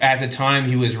 Even at the time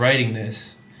he was writing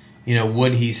this,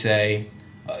 would he say,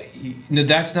 "No,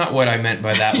 that's not what I meant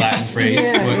by that Latin phrase"?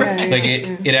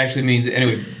 It actually means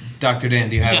anyway. Dr. Dan,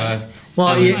 do you have Well,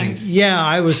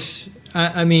 I was.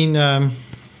 I mean,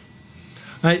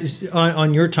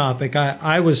 On your topic,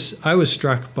 I was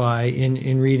struck by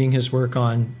in reading his work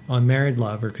on married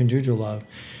love or conjugal love.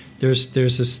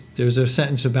 There's a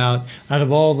sentence about, out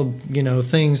of all the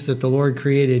things that the Lord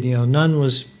created, none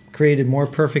was created more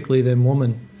perfectly than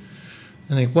woman.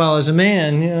 I think, well, as a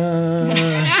man,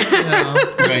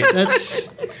 Right. that's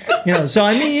So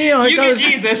I mean, it You goes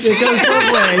get Jesus. It goes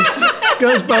both ways. It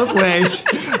goes both ways.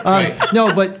 Right.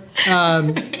 No, but.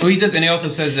 Well, he does, and he also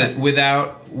says that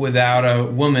without a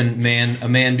woman, a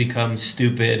man becomes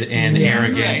stupid and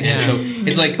arrogant, Right. and so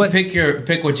it's like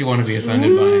pick what you want to be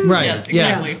offended by. Right. Yes,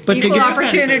 exactly. Yeah. But Equal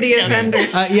opportunity offender.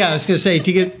 I was going to say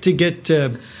to get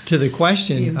to the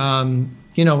question.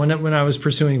 When I was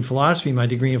pursuing philosophy, my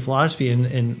degree in philosophy,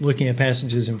 and looking at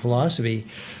passages in philosophy,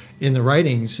 in the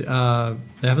writings, the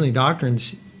Heavenly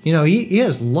Doctrines. He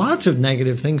has lots of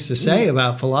negative things to say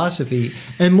about philosophy,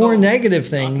 and more negative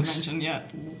things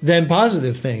than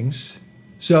positive things.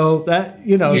 So that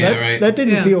that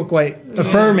didn't feel quite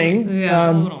affirming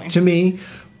Totally. to me.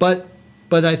 But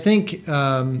I think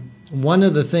one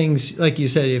of the things, like you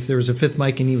said, if there was a fifth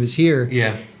mic and he was here,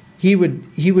 he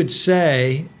would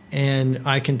say, and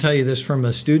I can tell you this from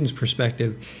a student's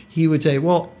perspective, he would say,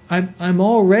 well, I'm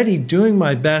already doing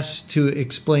my best to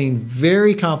explain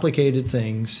very complicated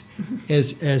things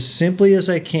as simply as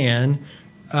I can,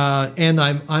 and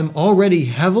I'm already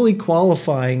heavily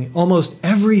qualifying almost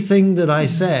everything that I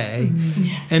say,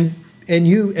 and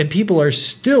people are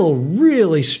still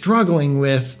really struggling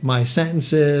with my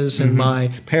sentences and my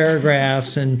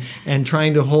paragraphs and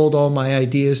trying to hold all my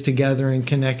ideas together in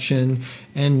connection.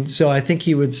 And so I think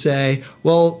he would say,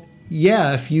 well,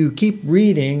 yeah, if you keep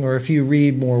reading, or if you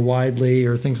read more widely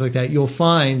or things like that, you'll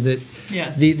find that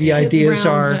the ideas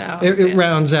it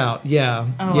rounds out. Yeah.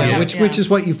 Which is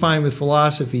what you find with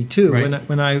philosophy too. Right.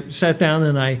 When I sat down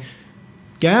and I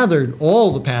gathered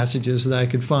all the passages that I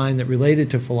could find that related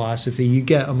to philosophy, you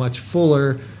get a much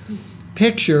fuller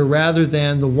picture rather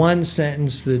than the one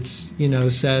sentence that's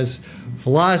says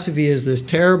philosophy is this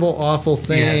terrible, awful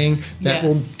thing that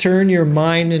will turn your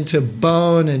mind into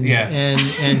bone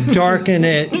and darken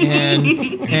it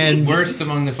and worst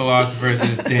among the philosophers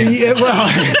is Dan. Yeah, well,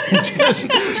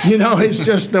 it's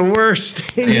just the worst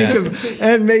thing you can,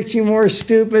 and makes you more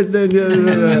stupid than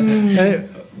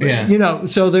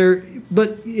So there.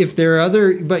 But if there are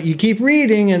but you keep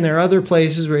reading, and there are other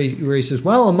places where he says,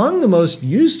 well, among the most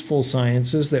useful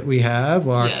sciences that we have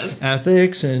are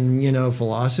ethics and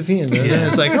philosophy, and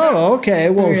it's like, oh, okay,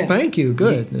 well, thank you,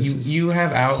 good. You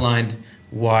have outlined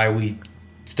why we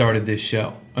started this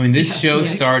show. I mean, this show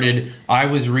started, I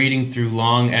was reading through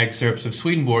long excerpts of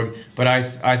Swedenborg, but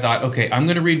I thought, okay, I'm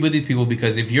going to read with these people,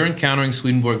 because if you're encountering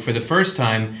Swedenborg for the first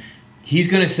time, he's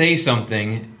going to say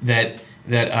something that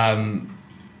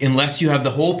unless you have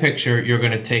the whole picture, you're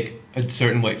going to take a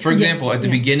certain way. For example, at the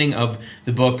beginning of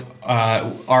the book,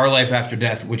 Our Life After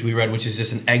Death, which we read, which is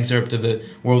just an excerpt of the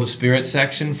World of Spirits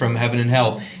section from Heaven and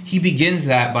Hell, he begins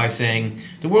that by saying,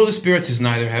 the world of spirits is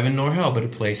neither heaven nor hell, but a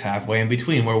place halfway in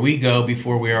between, where we go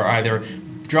before we are either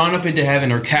drawn up into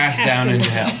heaven or cast down into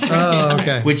hell. Oh,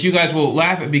 okay. Which you guys will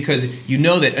laugh at, because you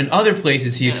know that in other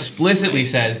places he explicitly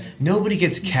says nobody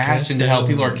gets cast into hell.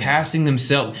 People are casting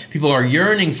themselves. People are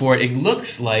yearning for it. It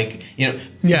looks like,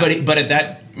 but at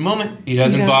that moment he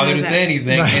doesn't bother to say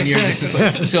anything. Right. And you're just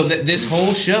like, so this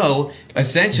whole show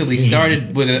essentially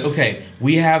started with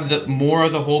we have more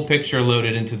of the whole picture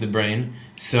loaded into the brain,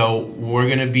 so we're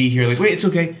going to be here like, wait, it's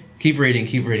okay. Keep reading.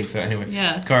 So anyway,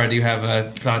 Cara, do you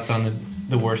have thoughts on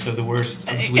the worst of Swedenborg?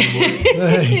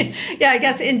 I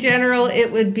guess in general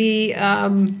it would be,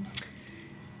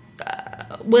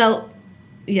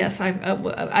 yes,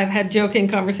 I've had joking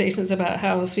conversations about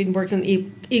how Swedenborg's an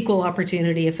equal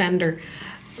opportunity offender.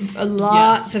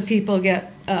 Lots of people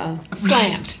get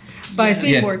slammed by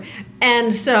Swedenborg.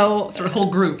 And so... Sort of whole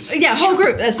groups. Yeah, whole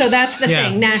group. So that's the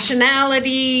thing.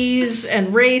 Nationalities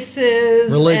and races.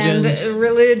 Religions. And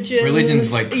religions.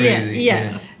 Religion's like crazy.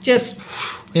 Yeah. Just...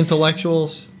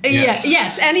 Intellectuals.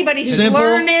 Yes. Anybody who's simple,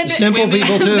 learned. Simple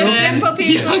people too. Simple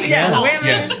people. Women.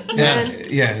 Yes.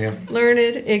 Men, learned,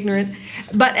 ignorant.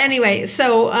 But anyway,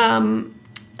 so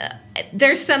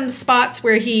there's some spots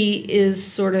where he is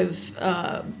sort of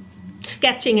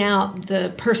sketching out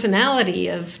the personality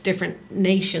of different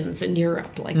nations in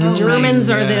Europe. Like the Germans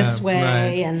are this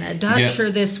way, and the Dutch are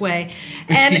this way.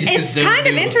 And it's kind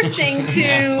of interesting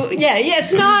to,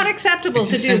 it's not acceptable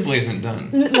to do. It simply isn't done.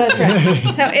 That's right.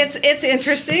 So it's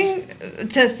interesting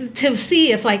to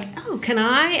see if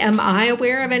am I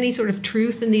aware of any sort of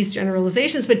truth in these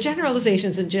generalizations? But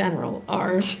generalizations in general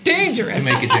are dangerous.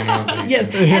 To make a generalization. Yes.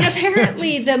 And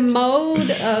apparently the mode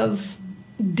of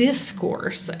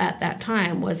discourse at that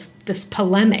time was this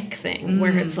polemic thing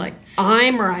where it's like,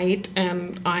 I'm right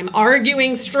and I'm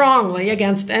arguing strongly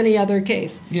against any other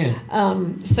case. Yeah.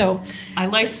 So I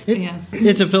like,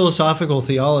 It's a philosophical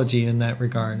theology in that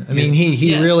regard. I mean,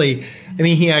 he Yes. really, I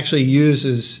mean, he actually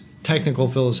uses technical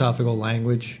philosophical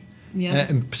language,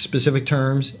 and specific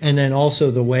terms, and then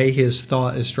also the way his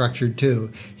thought is structured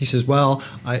too. He says, well,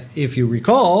 if you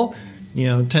recall,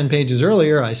 10 pages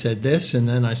earlier, I said this, and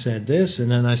then I said this,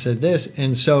 and then I said this.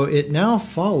 And so it now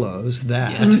follows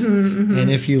that. Yes.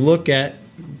 And if you look at,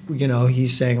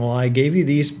 he's saying, well, I gave you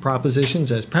these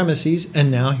propositions as premises, and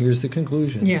now here's the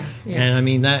conclusion. Yeah. And I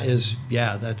mean, that's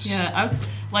I was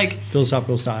like,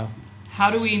 philosophical style. how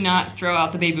do we not throw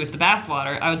out the baby with the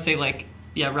bathwater? I would say, like,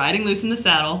 riding loose in the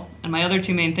saddle. And my other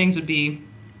two main things would be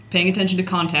paying attention to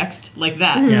context, like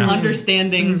that,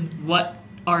 understanding what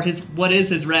is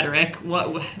his rhetoric,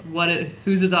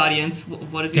 who's his audience,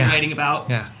 what is he writing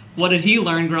about, what did he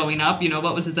learn growing up,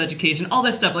 what was his education, all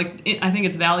that stuff. Like, I think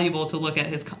it's valuable to look at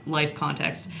his life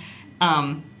context,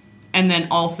 and then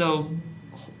also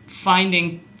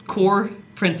finding core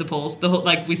principles,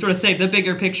 like we sort of say the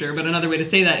bigger picture, but another way to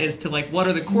say that is to, like, what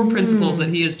are the core principles that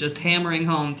he is just hammering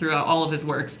home throughout all of his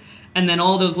works, and then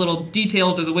all those little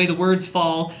details or the way the words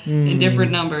fall in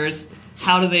different numbers,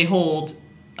 how do they hold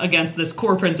against this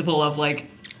core principle of, like,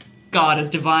 God is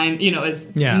divine, is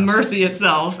mercy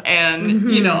itself,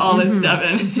 and all this stuff.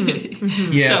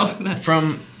 And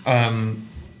from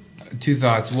two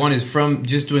thoughts. One is from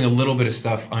just doing a little bit of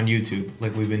stuff on YouTube,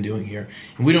 like we've been doing here.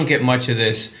 And we don't get much of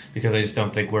this because I just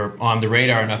don't think we're on the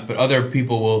radar enough. But other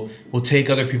people will take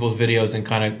other people's videos and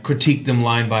kind of critique them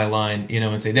line by line,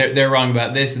 and say they're wrong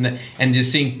about this and that. And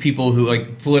just seeing people who,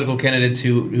 like, political candidates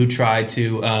who try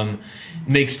to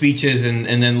make speeches and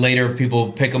then later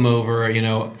people pick them over,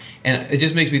 and it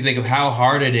just makes me think of how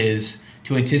hard it is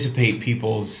to anticipate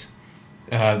people's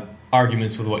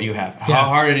arguments with what you have. How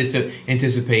hard it is to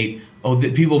anticipate,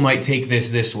 that people might take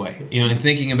this way, and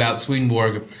thinking about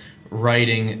Swedenborg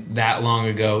writing that long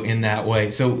ago in that way.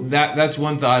 So that's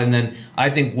one thought. And then I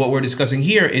think what we're discussing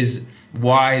here is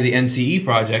why the NCE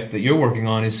project that you're working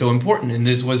on is so important. And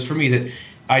this was for me that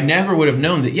I never would have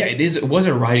known that. It was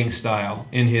a writing style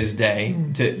in his day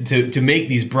to make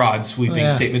these broad, sweeping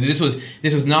statements. This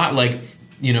was not like,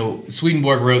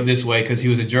 Swedenborg wrote this way because he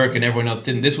was a jerk and everyone else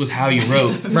didn't. This was how you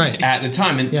wrote at the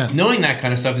time. And knowing that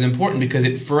kind of stuff is important because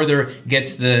it further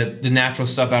gets the natural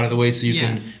stuff out of the way so you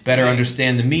can better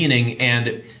understand the meaning.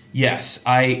 And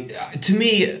to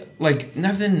me, like,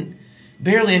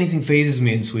 barely anything phases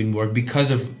me in Swedenborg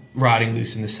because of riding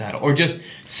loose in the saddle, or just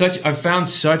I've found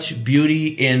such beauty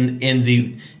in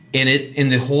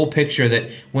the whole picture that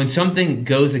when something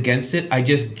goes against it, I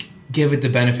just give it the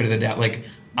benefit of the doubt. Like,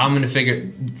 I'm going to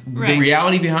figure the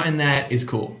reality behind that is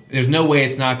cool. There's no way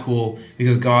it's not cool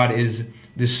because God is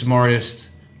the smartest,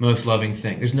 most loving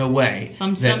thing. There's no way.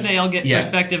 Someday I'll get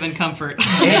perspective and comfort.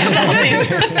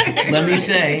 Let me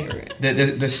say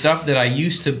that the stuff that I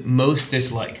used to most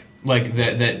dislike, like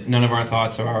that none of our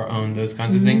thoughts are our own, those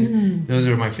kinds of things, those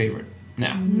are my favorite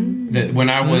now. That when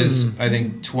I was, I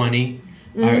think, 20,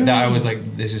 I was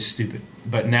like, this is stupid.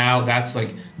 But now that's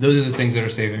like, those are the things that are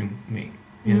saving me.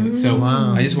 So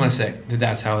I just want to say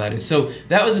that's how that is. So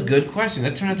that was a good question.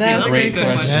 That turned out to be a great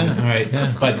question. All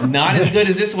right. But not as good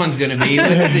as this one's going to be.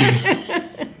 Let's see.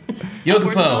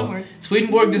 Yokapo,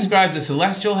 Swedenborg describes a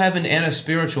celestial heaven and a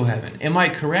spiritual heaven. Am I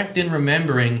correct in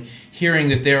remembering hearing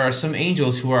that there are some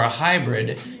angels who are a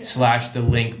hybrid / the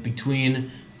link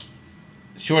between...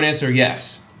 Short answer,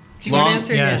 yes. Short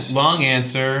answer, yes. Long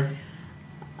answer...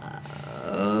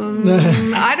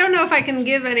 I don't know if I can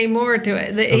give any more to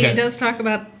it. He does talk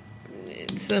about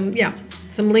some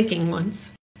linking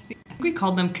ones. We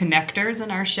called them connectors in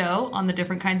our show on the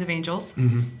different kinds of angels.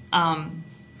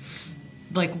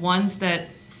 Like ones that,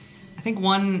 I think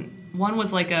one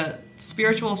was like a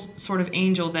spiritual sort of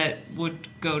angel that would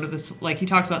go to this, like he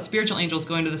talks about spiritual angels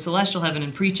going to the celestial heaven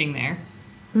and preaching there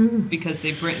because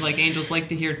they bring, like, angels like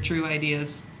to hear true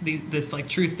ideas, this like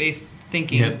truth-based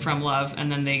thinking from love,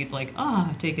 and then they like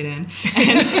take it in,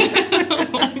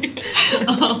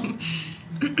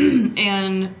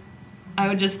 and I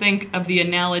would just think of the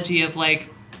analogy of, like,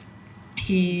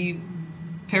 he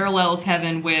parallels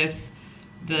heaven with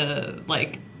the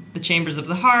chambers of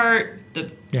the heart,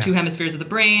 the two hemispheres of the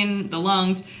brain, the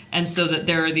lungs, and so that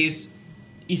there are these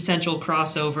essential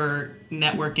crossover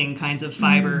networking kinds of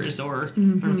fibers, or I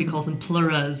don't know if he calls them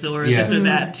pleuras or this or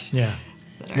that.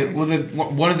 Well,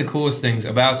 one of the coolest things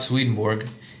about Swedenborg,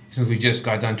 since we just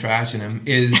got done trashing him,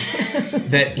 is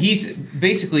that he's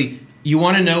basically you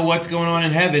want to know what's going on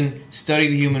in heaven, study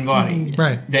the human body.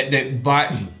 Right.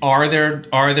 Are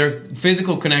there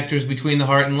physical connectors between the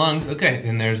heart and lungs? Okay,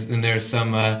 then there's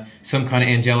some kind of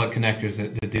angelic connectors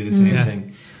that do the same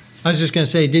thing. I was just going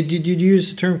to say, did you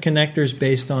use the term connectors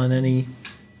based on any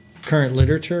current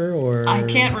literature, or I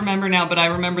can't remember now, but I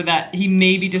remember that he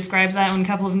maybe describes that in a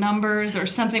couple of numbers or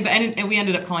something. But and we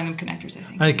ended up calling them connectors, I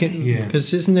think. I can,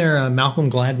 because isn't there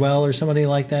Malcolm Gladwell or somebody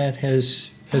like that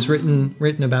has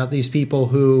written about these people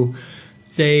who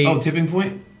they Tipping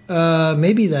Point.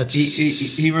 Maybe that's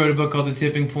he wrote a book called The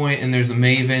Tipping Point, and there's the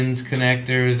mavens,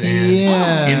 connectors, and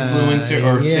influencer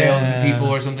or salesman people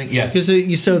or something. Yes,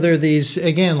 because so there are these,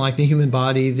 again, like the human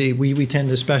body. We tend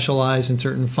to specialize in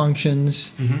certain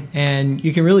functions, and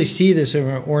you can really see this in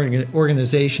our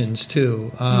organizations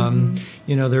too.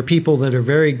 There are people that are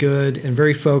very good and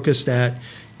very focused at.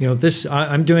 This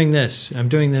I'm doing this, and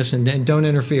don't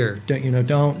interfere.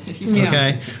 Don't.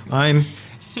 Okay,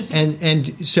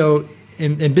 so.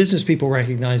 And business people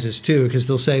recognize this too, because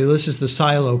they'll say, well, this is the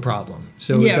silo problem.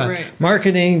 So we've got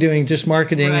marketing doing just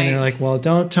marketing, and they're like, well,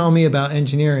 don't tell me about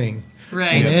engineering.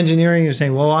 Right. And engineering is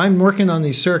saying, well, I'm working on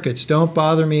these circuits. Don't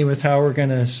bother me with how we're going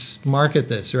to market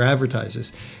this or advertise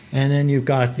this. And then you've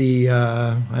got the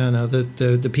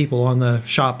the people on the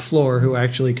shop floor who are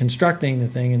actually constructing the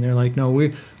thing, and they're like, no,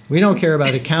 we don't care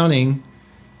about accounting.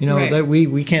 That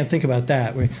we can't think about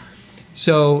that.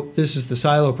 So this is the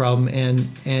silo problem, and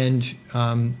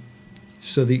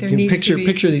so you can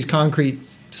picture these concrete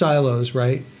silos,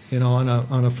 right? On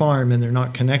a farm, and they're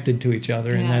not connected to each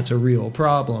other, and that's a real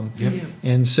problem. Yep.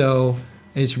 And so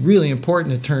it's really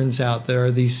important. It turns out there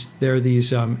are these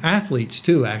athletes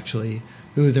too, actually,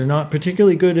 who they're not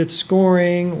particularly good at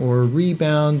scoring or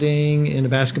rebounding in a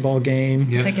basketball game.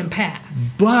 Yep. They can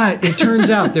pass. But it turns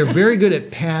out they're very good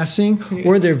at passing,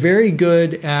 or they're very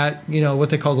good at,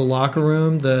 what they call the locker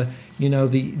room, the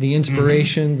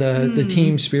inspiration, the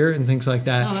team spirit and things like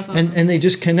that. Oh, that's awesome. And they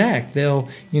just connect. They'll,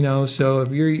 so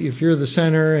if you're the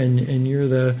center and you're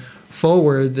the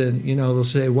forward, then they'll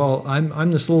say, well,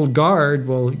 I'm this little guard.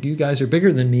 Well, you guys are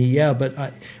bigger than me,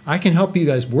 but I can help you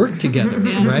guys work together,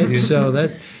 right? Yeah. So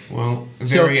that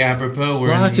very apropos.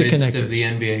 We're in the midst of the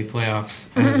NBA playoffs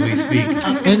as we speak.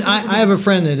 And I have a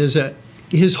friend that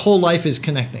his whole life is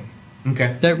connecting.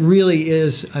 Okay, that really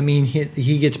is. I mean,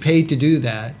 he gets paid to do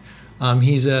that.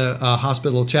 He's a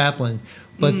hospital chaplain,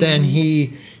 but then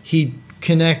he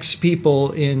connects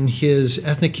people in his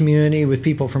ethnic community with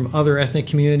people from other ethnic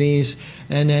communities,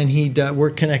 and then he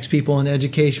connects people in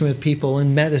education with people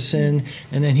in medicine,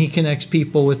 and then he connects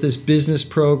people with this business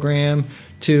program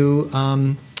to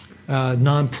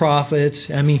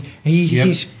nonprofits. I mean,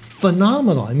 he's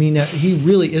phenomenal. I mean, he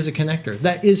really is a connector.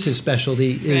 That is his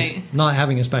specialty, is not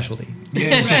having a specialty.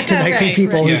 Yeah. It's just connecting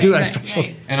people who do have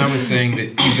specialty. And I was saying that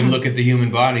you can look at the human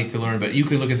body to learn, but you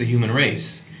could look at the human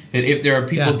race. That if there are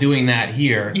people doing that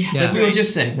here, as we were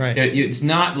just saying, it's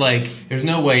not like there's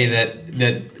no way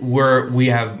that we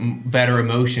have better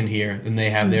emotion here than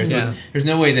they have there. So there's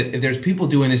no way that if there's people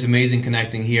doing this amazing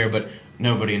connecting here, but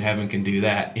nobody in heaven can do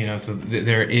that. So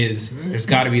there's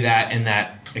got to be that, and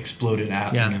that exploded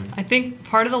out. Yeah. I think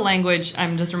part of the language,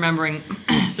 I'm just remembering.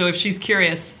 So if she's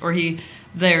curious,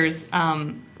 there's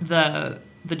the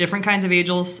different kinds of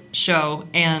angels show,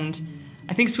 and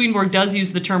I think Swedenborg does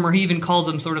use the term where he even calls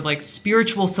them sort of like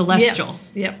spiritual celestial.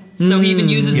 Yes. Yep. So he even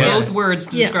uses both words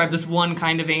to describe this one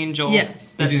kind of angel.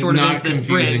 Yes. That sort of is this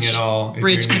bridge. At all.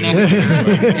 Bridge connection.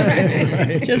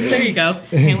 Just there you go.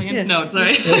 Alien's notes,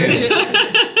 right?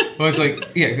 Well, it's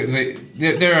like, because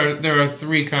there are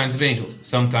three kinds of angels.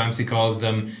 Sometimes he calls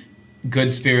them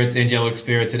good spirits, angelic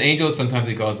spirits, and angels. Sometimes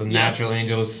he calls them natural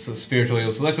angels, spiritual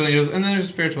angels, celestial angels, and then there's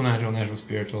spiritual, natural,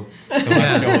 spiritual,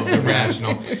 celestial, the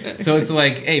rational. So it's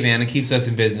like, hey man, it keeps us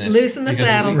in business. Loosen the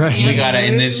saddle. We gotta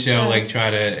in this show try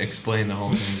to explain the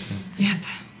whole thing. So. Yep.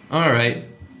 All right,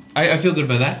 I feel good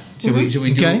about that. Should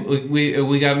we do? Okay.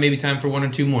 We got maybe time for one or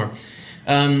two more.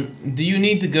 Do you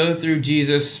need to go through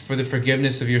Jesus for the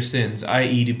forgiveness of your sins?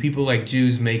 I.e., do people like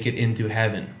Jews make it into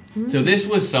heaven? So this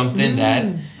was something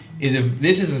that.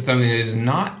 This is something that is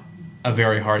not a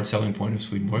very hard selling point of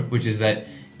Swedenborg, which is that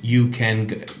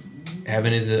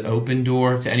heaven is an open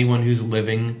door to anyone who's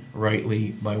living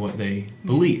rightly by what they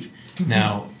believe.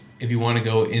 Now, if you want to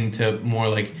go into more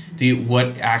like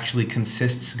what actually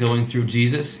consists going through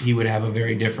Jesus, he would have a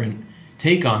very different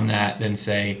take on that than,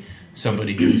 say,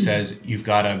 somebody who says you've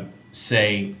got to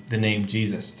say the name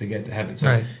Jesus to get to heaven.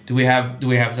 So do we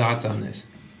have thoughts on this?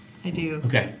 I do.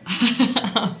 Okay.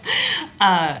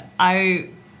 I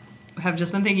have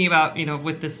just been thinking about,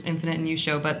 with this Infinite and You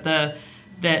show, but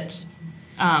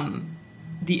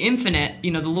the infinite,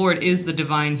 the Lord is the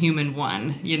divine human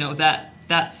one,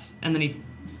 that's, and then he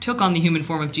took on the human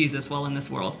form of Jesus while in this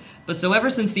world. But so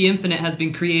ever since the infinite has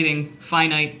been creating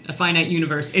a finite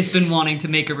universe, it's been wanting to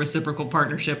make a reciprocal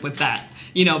partnership with that,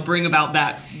 bring about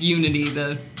that unity,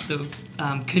 the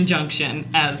conjunction,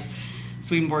 as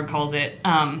Swedenborg calls it.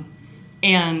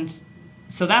 And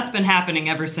so that's been happening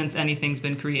ever since anything's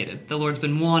been created. The Lord's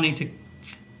been wanting to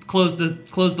close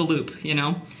the loop,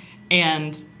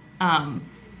 and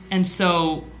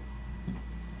so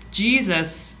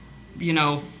Jesus, in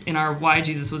our Why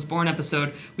Jesus Was Born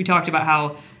episode, we talked about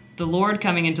how the Lord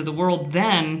coming into the world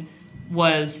then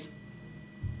was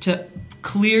to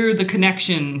clear the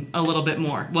connection a little bit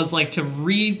more, was like to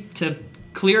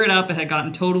clear it up. It had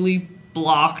gotten totally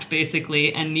blocked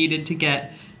basically, and needed to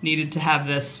have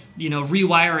this,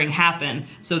 rewiring happen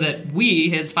so that we,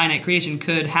 his finite creation,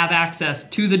 could have access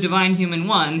to the divine human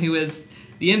one who is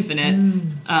the infinite,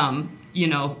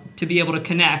 to be able to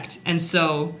connect. And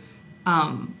so,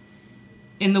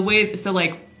 in the way,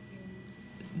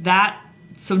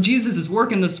 so Jesus'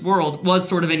 work in this world was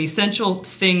sort of an essential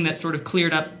thing that sort of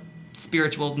cleared up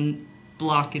spiritual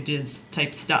blockages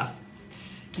type stuff.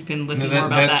 You can listen more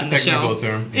about that in the show. That's a technical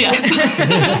term. Yeah.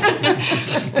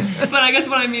 But I guess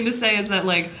what I mean to say is that,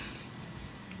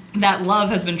 that love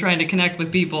has been trying to connect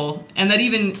with people, and that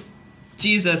even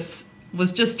Jesus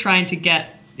was just trying to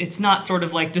it's not sort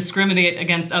of discriminate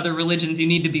against other religions, you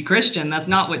need to be Christian. That's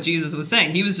not what Jesus was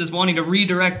saying. He was just wanting to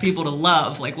redirect people to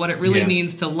love, what it really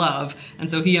means to love. And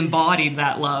so he embodied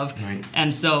that love. Right.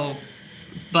 And so,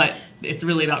 but it's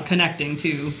really about connecting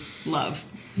to love.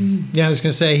 Yeah, I was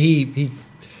going to say he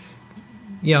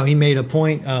made a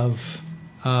point of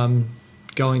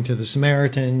going to the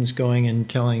Samaritans, going and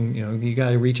telling, you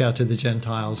got to reach out to the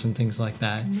Gentiles and things like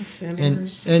that.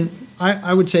 And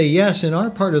I would say, yes, in our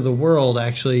part of the world,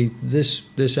 actually,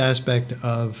 this aspect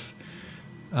of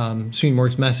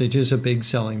Swedenborg's message is a big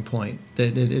selling point,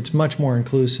 that it's much more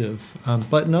inclusive.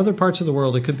 But in other parts of the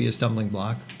world, it could be a stumbling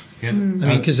block. Yeah. I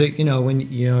mean, because,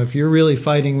 if you're really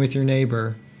fighting with your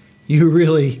neighbor, you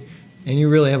really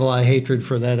have a lot of hatred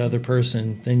for that other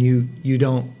person, then you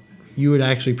would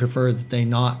actually prefer that they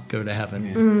not go to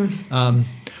heaven. Yeah.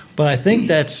 But I think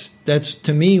that's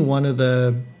to me one of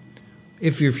the,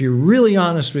 if you're really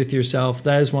honest with yourself,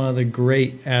 that is one of the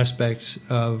great aspects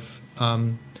of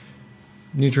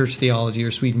New Church theology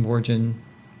or Swedenborgian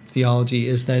theology,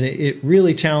 is that it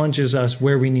really challenges us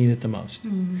where we need it the most.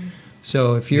 Mm-hmm.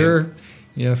 So if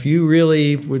if you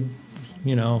really would,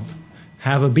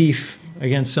 have a beef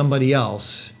against somebody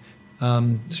else,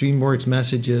 Swedenborg's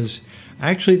message is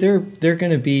actually they're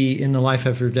going to be in the life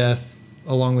after death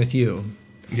along with you.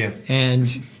 Yeah.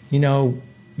 And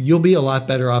you'll be a lot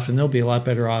better off, and they'll be a lot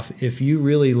better off if you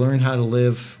really learn how to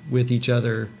live with each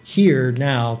other here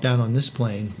now, down on this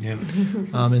plane. Yeah.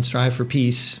 And strive for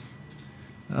peace.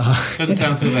 Doesn't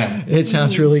sound so bad. It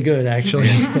sounds really good, actually.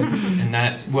 And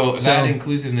that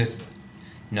inclusiveness,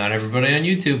 not everybody on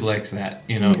YouTube likes that,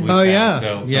 Oh, yeah.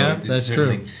 So that's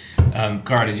true.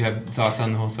 Cara, did you have thoughts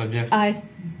on the whole subject?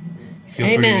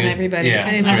 Amen, everybody. Yeah.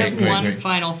 Amen. I have one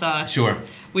final thought. Sure.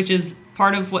 Which is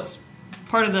part of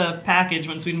the package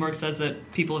when Swedenborg says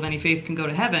that people of any faith can go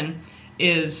to heaven,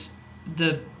 is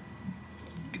the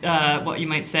what you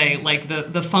might say,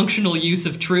 the functional use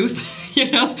of truth.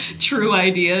 True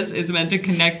ideas is meant to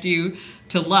connect you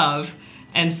to love.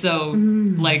 And so,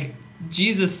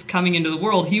 Jesus coming into the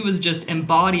world, he was just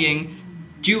embodying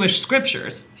Jewish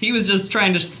scriptures. He was just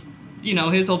trying to,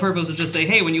 his whole purpose was just say,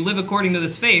 hey, when you live according to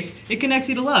this faith, it connects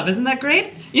you to love. Isn't that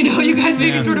great? You guys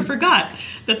maybe sort of forgot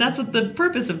that that's what the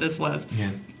purpose of this was.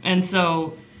 Yeah. And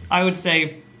so I would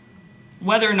say,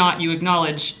 whether or not you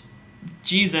acknowledge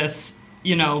Jesus,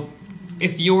 that's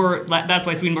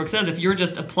why Swedenborg says, if you're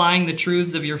just applying the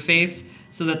truths of your faith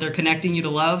so that they're connecting you to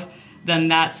love,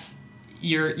 then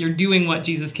you're doing what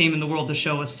Jesus came in the world to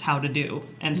show us how to do.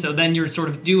 And so then you're sort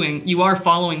of you are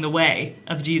following the way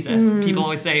of Jesus. Mm. People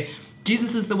always say,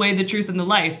 Jesus is the way, the truth, and the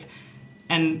life.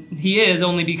 And he is,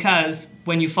 only because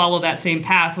when you follow that same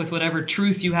path with whatever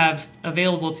truth you have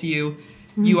available to you,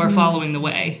 you are following the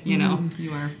way, you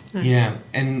are. Yeah,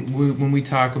 and when we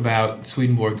talk about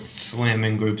Swedenborg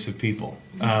slamming groups of people,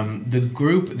 the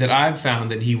group that I've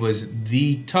found that he was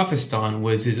the toughest on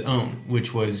was his own,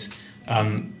 which was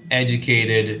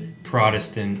educated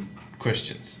Protestant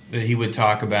Christians. That he would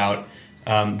talk about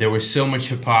there was so much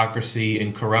hypocrisy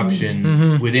and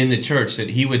corruption within the church that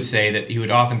he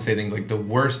would often say things like the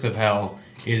worst of hell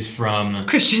is from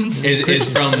Christians. Is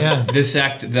from the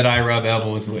sect that I rub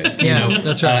elbows with.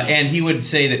 That's right. And he would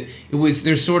say that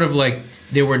there's sort of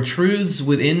there were truths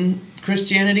within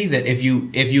Christianity that if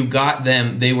you got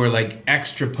them, they were like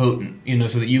extra potent,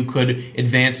 so that you could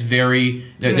advance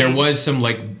there was some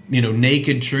like,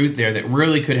 naked truth there that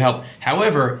really could help.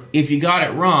 However, if you got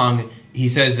it wrong, he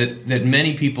says that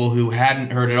many people who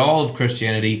hadn't heard at all of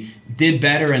Christianity did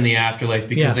better in the afterlife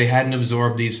because they hadn't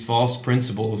absorbed these false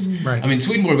principles. Right. I mean,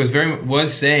 Swedenborg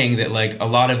was saying that like a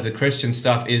lot of the Christian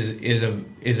stuff is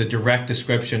a direct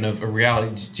description of a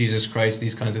reality, Jesus Christ,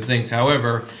 these kinds of things.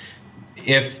 However,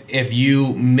 if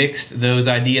you mixed those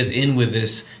ideas in with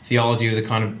this theology of the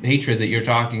kind of hatred that you're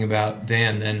talking about,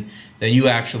 Dan, then you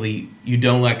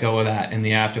don't let go of that in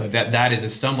the afterlife. That is a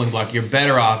stumbling block. You're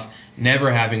better off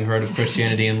never having heard of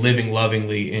Christianity and living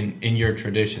lovingly in your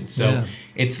tradition. So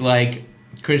it's like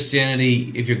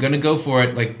Christianity, if you're going to go for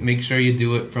it, like make sure you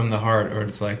do it from the heart, or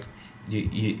it's like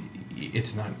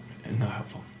it's not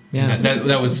helpful. Yeah,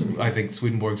 that was, I think,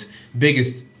 Swedenborg's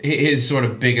biggest,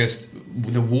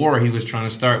 the war he was trying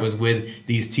to start was with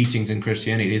these teachings in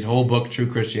Christianity. His whole book, True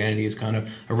Christianity, is kind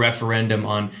of a referendum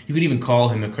on, you could even call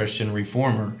him a Christian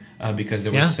reformer, because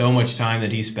there was so much time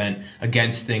that he spent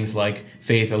against things like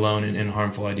faith alone and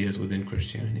harmful ideas within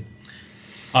Christianity.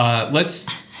 Let's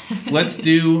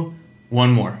do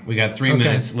one more. We got 3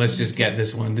 minutes. Let's just get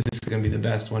this one. This is going to be the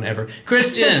best one ever.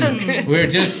 Christian! We're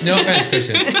just, no offense,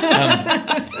 Christian.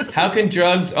 How can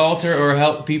drugs alter or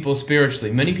help people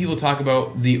spiritually? Many people talk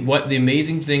about what the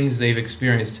amazing things they've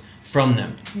experienced from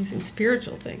them. Amazing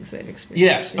spiritual things they've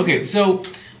experienced. Yes. Okay, so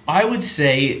I would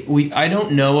say I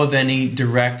don't know of any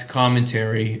direct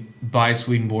commentary by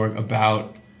Swedenborg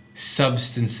about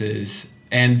substances,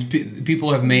 and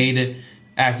people have made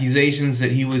accusations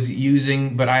that he was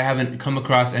using, but I haven't come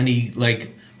across any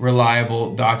like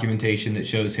reliable documentation that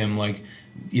shows him like,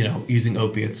 using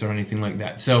opiates or anything like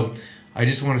that. So I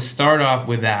just want to start off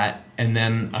with that, and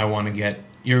then I want to get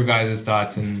your guys'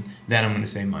 thoughts, and then I'm going to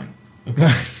say mine. Okay.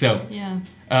 So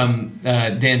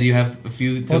Dan, do you have a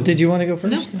few? Did you want to go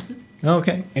first? No.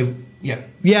 Okay.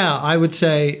 Yeah, I would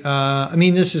say.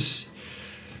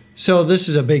 This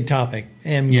is a big topic,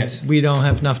 and we don't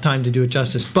have enough time to do it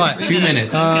justice. But 2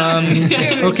 minutes.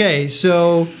 Okay,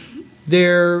 so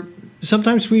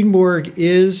sometimes Swedenborg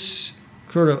is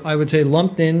sort of, I would say,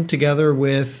 lumped in together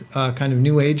with a kind of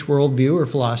New Age worldview or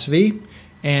philosophy,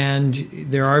 and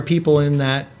there are people in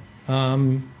that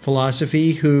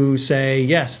philosophy who say,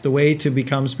 yes, the way to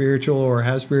become spiritual or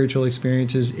have spiritual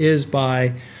experiences is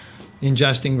by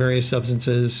ingesting various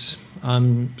substances,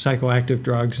 psychoactive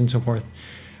drugs, and so forth.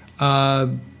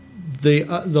 The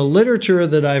literature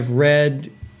that I've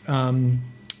read on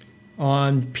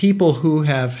people who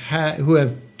have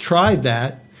tried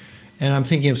that, and I'm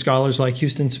thinking of scholars like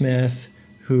Huston Smith,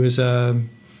 who is a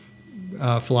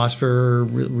philosopher,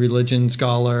 religion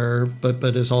scholar,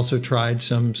 but has also tried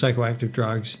some psychoactive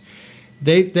drugs.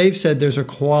 They've said there's a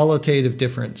qualitative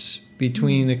difference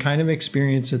between the kind of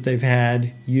experience that they've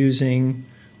had using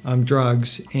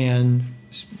drugs and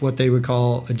what they would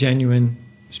call a genuine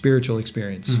spiritual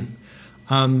experience.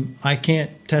 I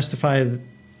can't testify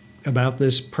about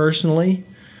this personally.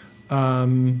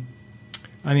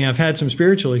 I've had some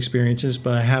spiritual experiences,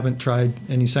 but I haven't tried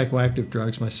any psychoactive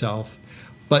drugs myself.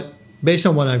 But based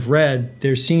on what I've read,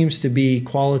 there seems to be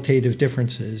qualitative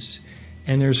differences.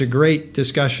 And there's a great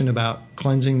discussion about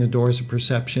cleansing the doors of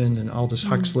perception and Aldous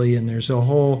Huxley, and there's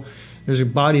a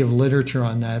body of literature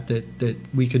on that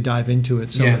we could dive into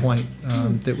at some point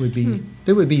that would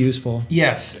be useful.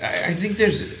 Yes, I think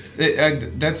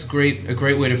that's great. A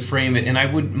great way to frame it.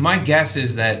 And my guess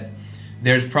is that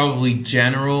there's probably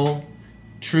general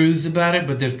truths about it,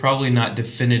 but there's probably not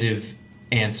definitive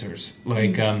answers.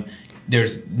 Like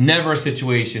there's never a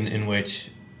situation in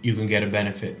which you can get a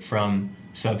benefit from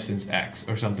substance X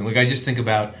or something. Like I just think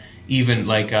about even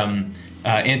like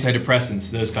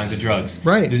antidepressants, those kinds of drugs.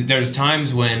 Right. There's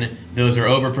times when those are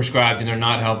overprescribed and they're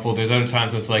not helpful. There's other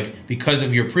times when it's like, because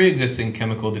of your pre-existing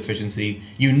chemical deficiency,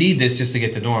 you need this just to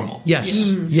get to normal. Yes.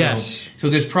 Yes. So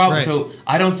there's problems. Right. So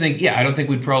I don't think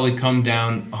we'd probably come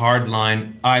down hard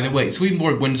line either way.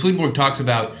 When Swedenborg talks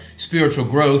about spiritual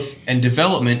growth and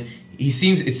development, it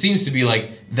seems to be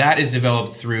like that is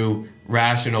developed through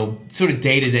rational sort of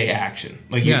day-to-day action.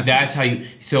 Like that's how you.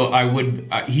 So I would.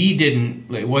 He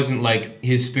didn't. It wasn't like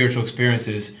his spiritual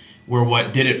experiences were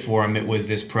what did it for him. It was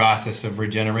this process of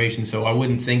regeneration. So I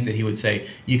wouldn't think that he would say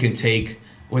you can take.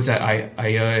 What's that?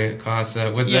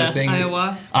 Ayahuasca. What's that thing?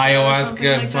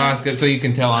 Ayahuasca. So you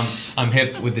can tell I'm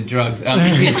hip with the drugs.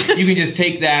 You can just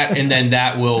take that and then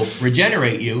that will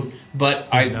regenerate you. But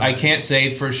I can't say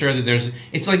for sure that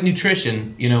it's like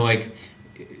nutrition. Like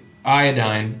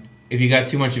iodine if you got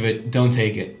too much of it, don't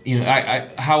take it.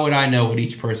 How would I know what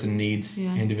each person needs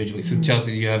individually? So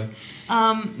Chelsea, do you have?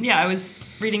 I was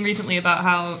reading recently about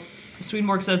how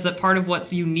Swedenborg says that part of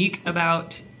what's unique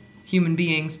about human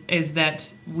beings is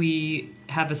that we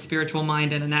have a spiritual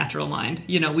mind and a natural mind.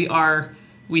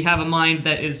 We have a mind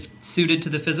that is suited to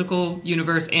the physical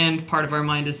universe, and part of our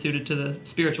mind is suited to the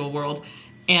spiritual world,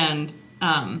 and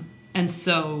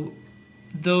so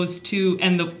those two,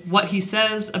 and what he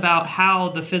says about how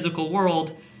the physical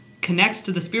world connects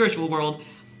to the spiritual world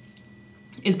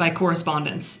is by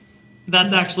correspondence.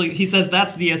 That's actually, he says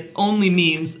that's the only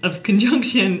means of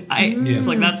conjunction. It's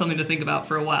like, that's something to think about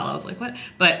for a while. I was like, what?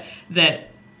 But that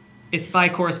it's by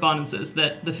correspondences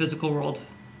that the physical world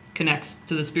connects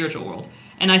to the spiritual world.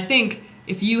 And I think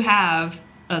if you have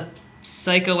a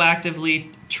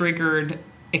psychoactively triggered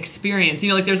experience,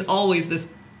 there's always this,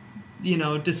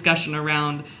 discussion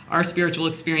around our spiritual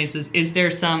experiences. Is there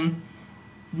some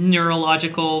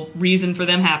neurological reason for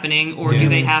them happening, or do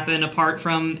they happen apart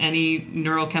from any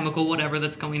neurochemical whatever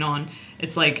that's going on?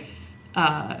 It's like,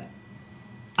 I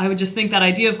would just think that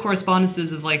idea of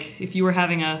correspondences of, like, if you were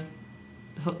having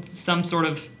some sort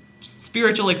of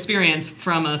spiritual experience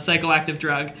from a psychoactive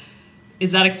drug,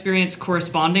 is that experience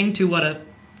corresponding to what a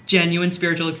genuine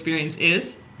spiritual experience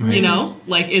is? Right.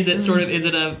 Like, is it sort of, is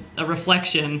it a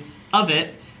reflection of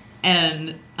it?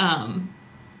 And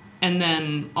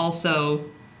then also,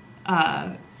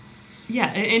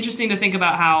 interesting to think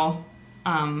about how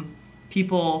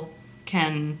people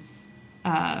can,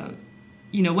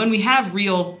 when we have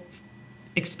real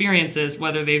experiences,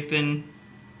 whether they've been,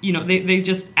 they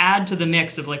just add to the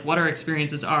mix of, like, what our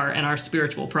experiences are and our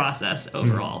spiritual process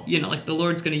overall. Like, the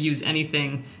Lord's going to use any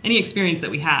experience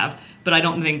that we have, but I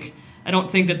don't think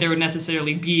that there would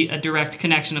necessarily be a direct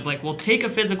connection of, like, we'll take a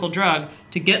physical drug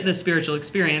to get this spiritual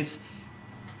experience.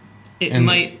 It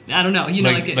might, I don't know,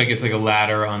 like it's like a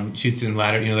ladder on Chutes and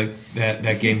Ladder, like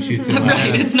that game Chutes and Ladder.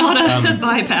 Right, it's not a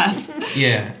bypass.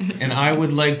 Yeah, and I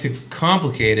would like to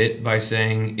complicate it by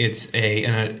saying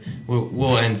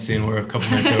we'll end soon, we're a couple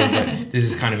minutes over, but this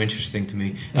is kind of interesting to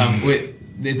me.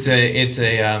 It's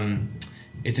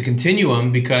a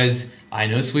continuum, because I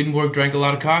know Swedenborg drank a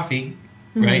lot of coffee.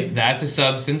 Right, that's a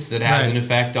substance that has an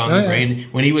effect on the brain.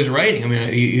 When he was writing,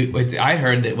 I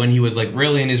heard that when he was, like,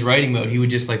 really in his writing mode, he would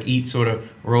just, like, eat sort of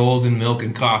rolls and milk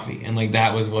and coffee, and, like,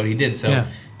 that was what he did. So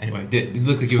anyway, it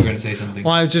looked like you were going to say something.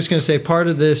 Well, I was just going to say part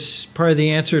of the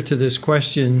answer to this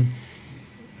question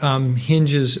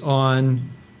hinges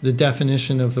on the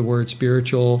definition of the word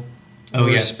spiritual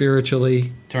or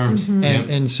spiritually terms,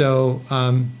 and so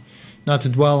not to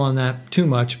dwell on that too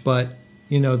much, but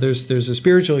there's a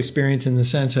spiritual experience in the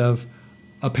sense of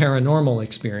a paranormal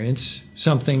experience,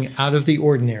 something out of the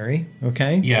ordinary,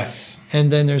 okay? Yes.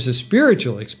 And then there's a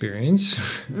spiritual experience,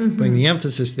 putting the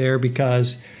emphasis there,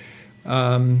 because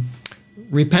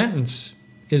repentance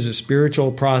is a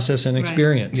spiritual process and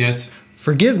experience. Right. Yes.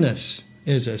 Forgiveness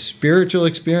is a spiritual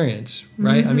experience,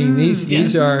 right? I mean,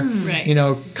 these are,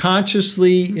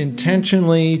 consciously,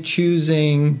 intentionally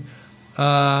choosing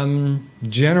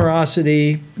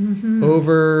generosity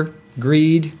over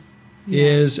greed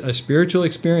is a spiritual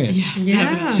experience.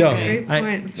 Yes, great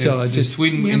point. In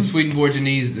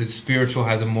Swedenborgianese, the spiritual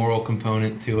has a moral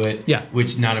component to it. Yeah.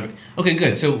 Which not of it. Okay,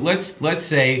 good. So let's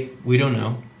say we don't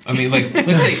know. I mean, like,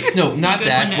 let's say no, not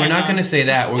that. We're not going to say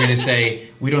that. We're going to say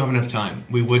we don't have enough time.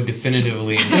 We would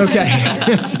definitively. Okay.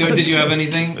 Did you have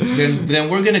anything? Then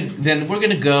we're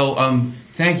gonna go.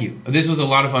 Thank you. This was a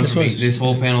lot of fun for me. This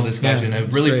whole panel discussion. I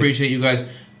really appreciate you guys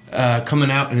coming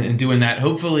out and doing that.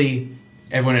 Hopefully,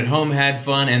 everyone at home had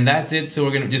fun, and that's it. So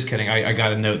we're gonna. Just kidding. I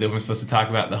got a note that we're supposed to talk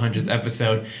about the 100th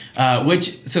episode.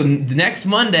 So the next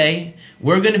Monday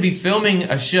we're going to be filming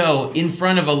a show in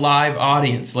front of a live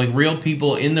audience, like real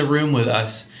people in the room with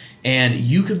us. And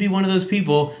you could be one of those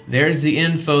people. There's the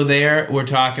info there. We're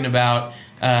talking about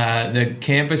the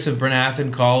campus of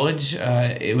Bernathen College,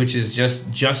 which is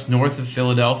just north of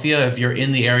Philadelphia. If you're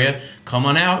in the area, come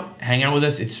on out, hang out with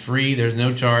us. It's free. There's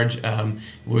no charge.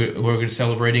 We're going to be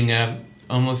celebrating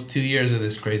almost 2 years of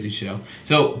this crazy show.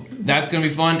 So that's going to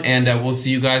be fun, and we'll see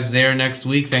you guys there next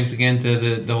week. Thanks again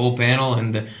to the whole panel,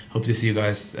 and hope to see you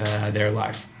guys there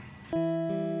live.